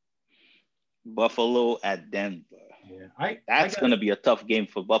 Buffalo at Denver. Yeah, I That's got gonna be a tough game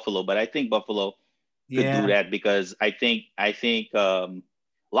for Buffalo, but I think Buffalo could do yeah that because I think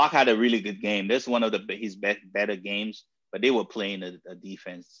Locke had a really good game. This is one of his better games, but they were playing a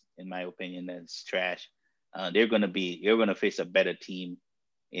defense, in my opinion, that's trash. You're gonna face a better team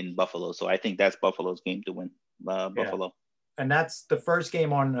in Buffalo, so I think that's Buffalo's game to win. yeah, Buffalo. and that's the first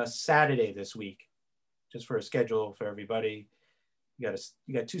game on a Saturday this week, just for a schedule for everybody. You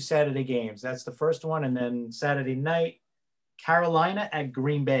got 2 Saturday games. That's the first one, and then Saturday night, Carolina at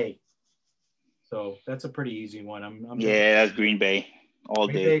Green Bay. So that's a pretty easy one. Yeah, that's Green Bay all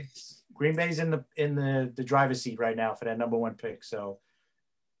day. Green Bay's in the driver's seat right now for that number one pick. So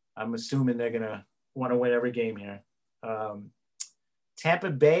I'm assuming they're gonna want to win every game here. Tampa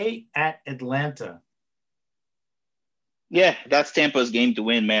Bay at Atlanta. Yeah, that's Tampa's game to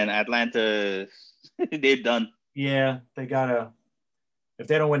win, man. Atlanta, they're done. Yeah, they gotta. If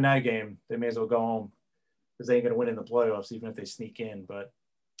they don't win that game, they may as well go home because they ain't gonna win in the playoffs, even if they sneak in. But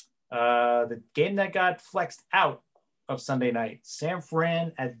the game that got flexed out of Sunday night, San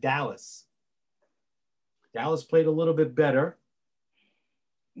Fran at Dallas. Dallas played a little bit better.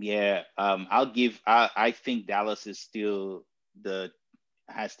 Yeah, I think Dallas is still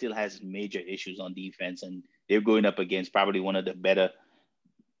has major issues on defense, and they're going up against probably one of the better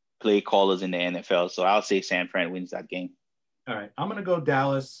play callers in the NFL. So I'll say San Fran wins that game. All right, I'm gonna go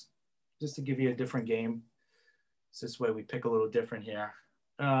Dallas just to give you a different game. So this way we pick a little different here.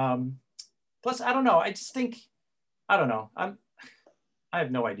 Plus, I don't know. I just think I don't know. I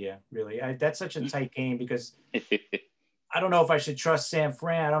have no idea really. That's such a tight game because I don't know if I should trust San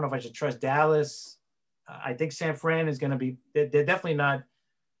Fran. I don't know if I should trust Dallas. I think San Fran is going to be. They're definitely not.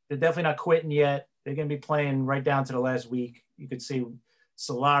 They're definitely not quitting yet. They're going to be playing right down to the last week. You could see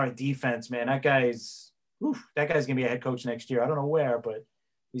Solara defense, man. That guy's going to be a head coach next year. I don't know where, but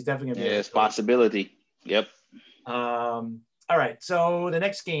he's definitely going to be. Yeah, it's a possibility. Yep. All right. So the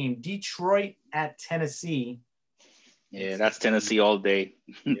next game, Detroit at Tennessee. Yeah, that's Tennessee all day.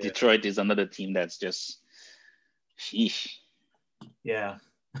 Yeah. Detroit is another team that's just, sheesh. Yeah,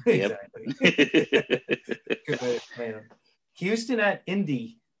 exactly. Good way of playing them. Houston at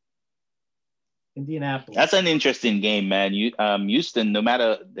Indianapolis. That's an interesting game, man. Houston, no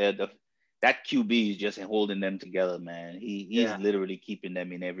matter that QB is just holding them together, man. He's literally keeping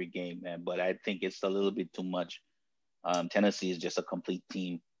them in every game, man. But I think it's a little bit too much. Tennessee is just a complete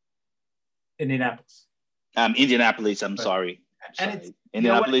team. Indianapolis. Indianapolis. I'm sorry.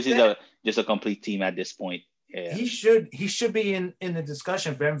 Indianapolis is just a complete team at this point. Yeah. He should be in the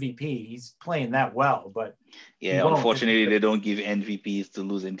discussion for MVP. He's playing that well, but yeah, unfortunately, they don't give MVPs to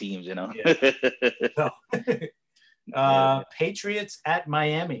losing teams. You know. Yeah. No. Patriots at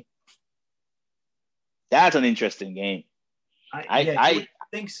Miami. That's an interesting game. I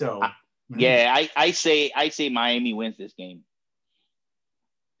think so. I say Miami wins this game.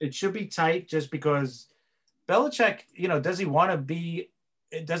 It should be tight just because Belichick, does he want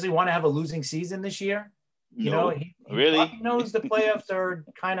to have a losing season this year? He really knows the playoffs are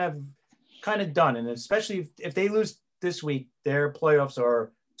kind of done. And especially if they lose this week, their playoffs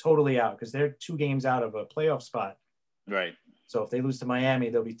are totally out because they're 2 games out of a playoff spot. Right. So if they lose to Miami,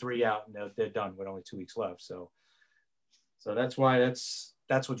 they'll be 3 out and they're done with only 2 weeks left. So that's why that's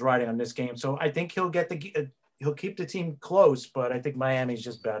what's riding on this game. So I think he'll keep the team close, but I think Miami's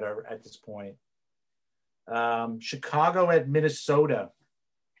just better at this point. Chicago at Minnesota,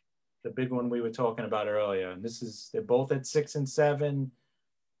 the big one we were talking about earlier. And they're both at 6-7,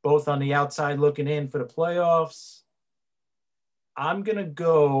 both on the outside looking in for the playoffs. I'm gonna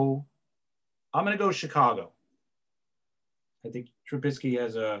go Chicago. I think Trubisky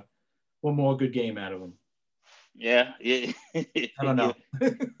has one more good game out of him. Yeah. I don't know.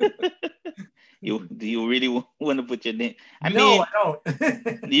 Do you really want to put your name? I don't.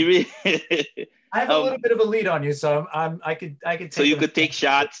 Do you really? I have a little bit of a lead on you, so I could take. So you could take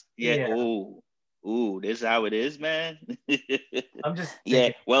shots. Yeah. Ooh, this is how it is, man. I'm just. Yeah.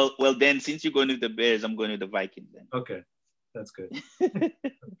 Well. Then since you're going to the Bears, I'm going to the Vikings. Then. Okay, that's good. That's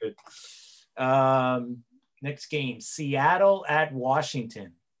good. Next game, Seattle at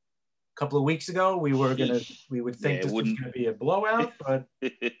Washington. A couple of weeks ago, we would think this was going to be a blowout, but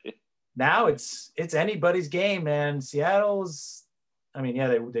now it's anybody's game, man. Seattle's I mean,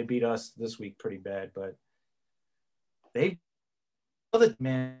 yeah, they beat us this week pretty bad, but they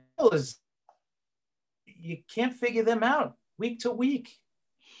man is you can't figure them out week to week.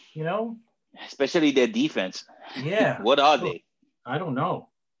 You know, especially their defense. yeah. What are they? I don't know.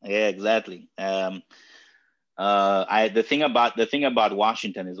 Yeah, exactly. The thing about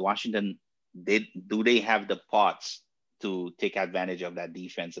Washington is Washington, they have the parts to take advantage of that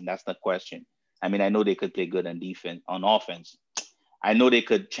defense, and that's the question. I mean, I know they could play good on offense. I know they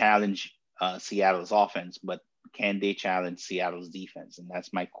could challenge Seattle's offense, but can they challenge Seattle's defense? And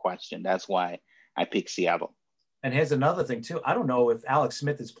that's my question. That's why I picked Seattle. And here's another thing too. I don't know if Alex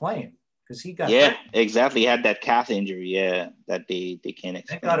Smith is playing because he got hurt. Exactly. He had that calf injury. Yeah, that they can't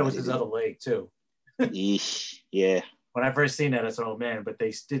explain. Thank God it was his other leg too. Eesh, yeah. When I first seen that, I said, "Oh man!" But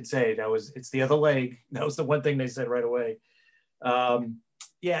they did say it's the other leg. That was the one thing they said right away.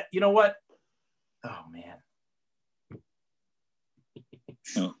 Yeah, you know what? Oh man,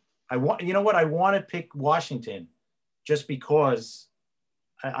 I want. You know what? I want to pick Washington, just because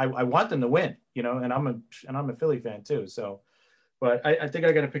I want them to win. You know, and I'm a Philly fan too. So, but I think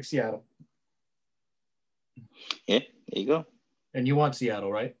I got to pick Seattle. Yeah, there you go. And you want Seattle,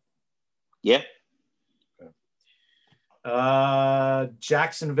 right? Yeah.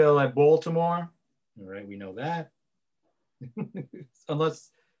 Jacksonville at Baltimore. All right, we know that. Unless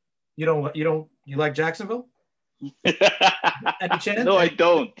you like Jacksonville? Any chance? No, I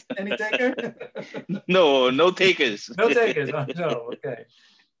don't. Any taker? No takers. No takers. Oh, no, okay.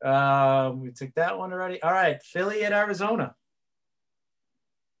 We took that one already. All right, Philly at Arizona.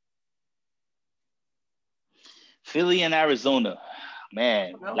 Philly and Arizona.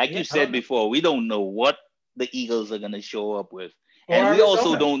 Man, you said before, we don't know what the Eagles are going to show up with. And we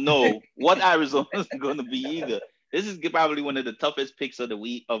also don't know what Arizona is going to be either. This is probably one of the toughest picks of the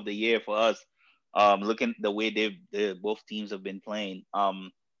year for us. Looking the way both teams have been playing. I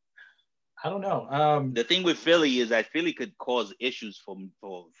don't know. The thing with Philly is that Philly could cause issues for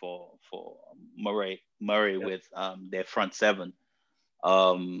Murray yep. With their front seven.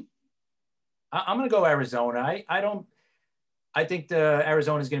 I'm going to go Arizona. I think the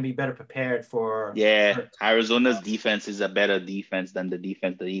Arizona is going to be better prepared for. Yeah, Arizona's defense is a better defense than the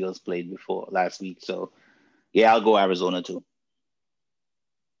defense the Eagles played before last week. So, yeah, I'll go Arizona too.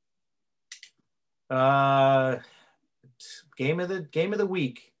 Game of the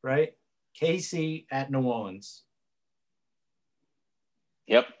week, right? KC at New Orleans.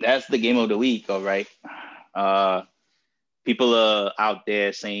 Yep, that's the game of the week. All right. People are out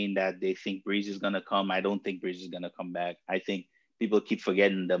there saying that they think Breeze is going to come. I don't think Breeze is going to come back. I think people keep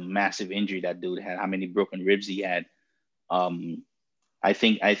forgetting the massive injury that dude had, how many broken ribs he had. I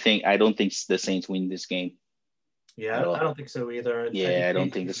don't think the Saints win this game. Yeah, I don't think so either. Yeah, I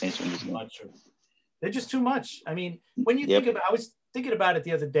don't think the Saints win this game. They're just too much. I mean, when you think about, I was thinking about it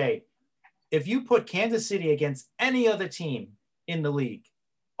the other day. If you put Kansas City against any other team in the league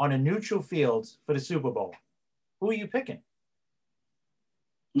on a neutral field for the Super Bowl, who are you picking?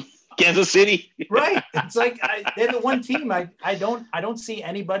 Kansas City. Right. It's like they're the one team I don't see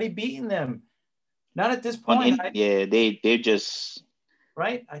anybody beating them. Not at this point. They're just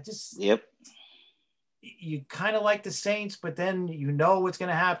right. Yep. You kind of like the Saints, but then you know what's going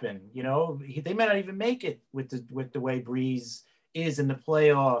to happen. You know, they may not even make it with the way Breeze is in the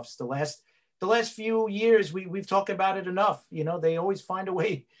playoffs. The last few years we've talked about it enough. You know, they always find a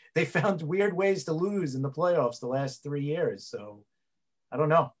way. They found weird ways to lose in the playoffs the last 3 years. So I don't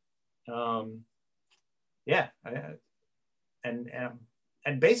know. And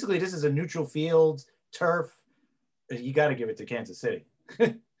basically this is a neutral field turf. You got to give it to Kansas City.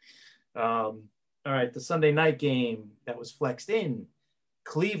 All right, the Sunday night game that was flexed in,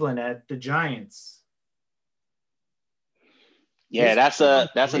 Cleveland at the Giants. Yeah, that's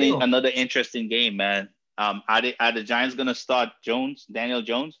another interesting game, man. Are the Giants gonna start Daniel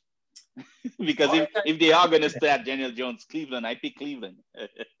Jones? Because if they are gonna start Daniel Jones, Cleveland, I pick Cleveland.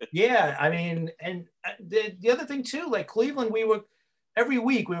 Yeah, I mean, and the other thing too, like Cleveland, every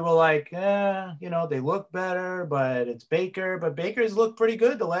week we were like, they look better, but it's Baker. But Baker's looked pretty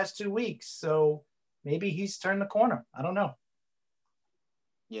good the last 2 weeks, so maybe he's turned the corner. I don't know.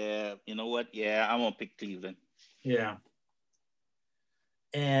 Yeah, you know what? Yeah, I'm gonna pick Cleveland. Yeah.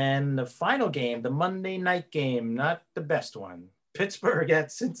 And the final game, the Monday night game, not the best one. Pittsburgh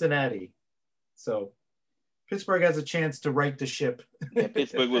at Cincinnati. So Pittsburgh has a chance to right the ship. Yeah,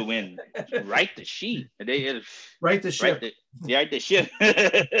 Pittsburgh will win. Right the sheet. Right the ship. Right the ship.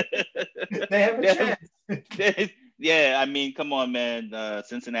 They have a chance. Yeah, I mean, come on, man.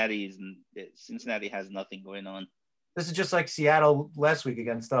 Cincinnati has nothing going on. This is just like Seattle last week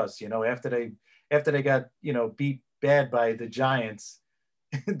against us. You know, after they got beat bad by the Giants,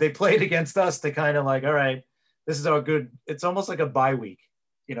 they played against us to kind of like, all right, this is our good. It's almost like a bye week,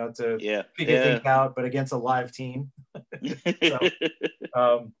 to figure things out, but against a live team.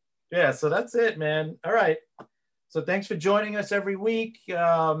 So, so that's it, man. All right. So thanks for joining us every week.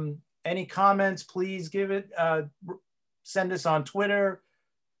 Any comments, please send us on Twitter.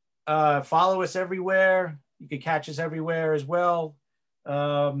 Follow us everywhere. You can catch us everywhere as well.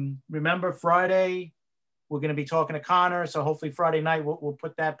 Remember, Friday, we're going to be talking to Connor. So hopefully Friday night, we'll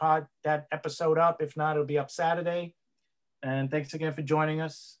put that episode up. If not, it'll be up Saturday. And thanks again for joining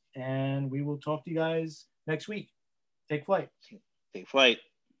us. And we will talk to you guys next week. Take flight. Take flight.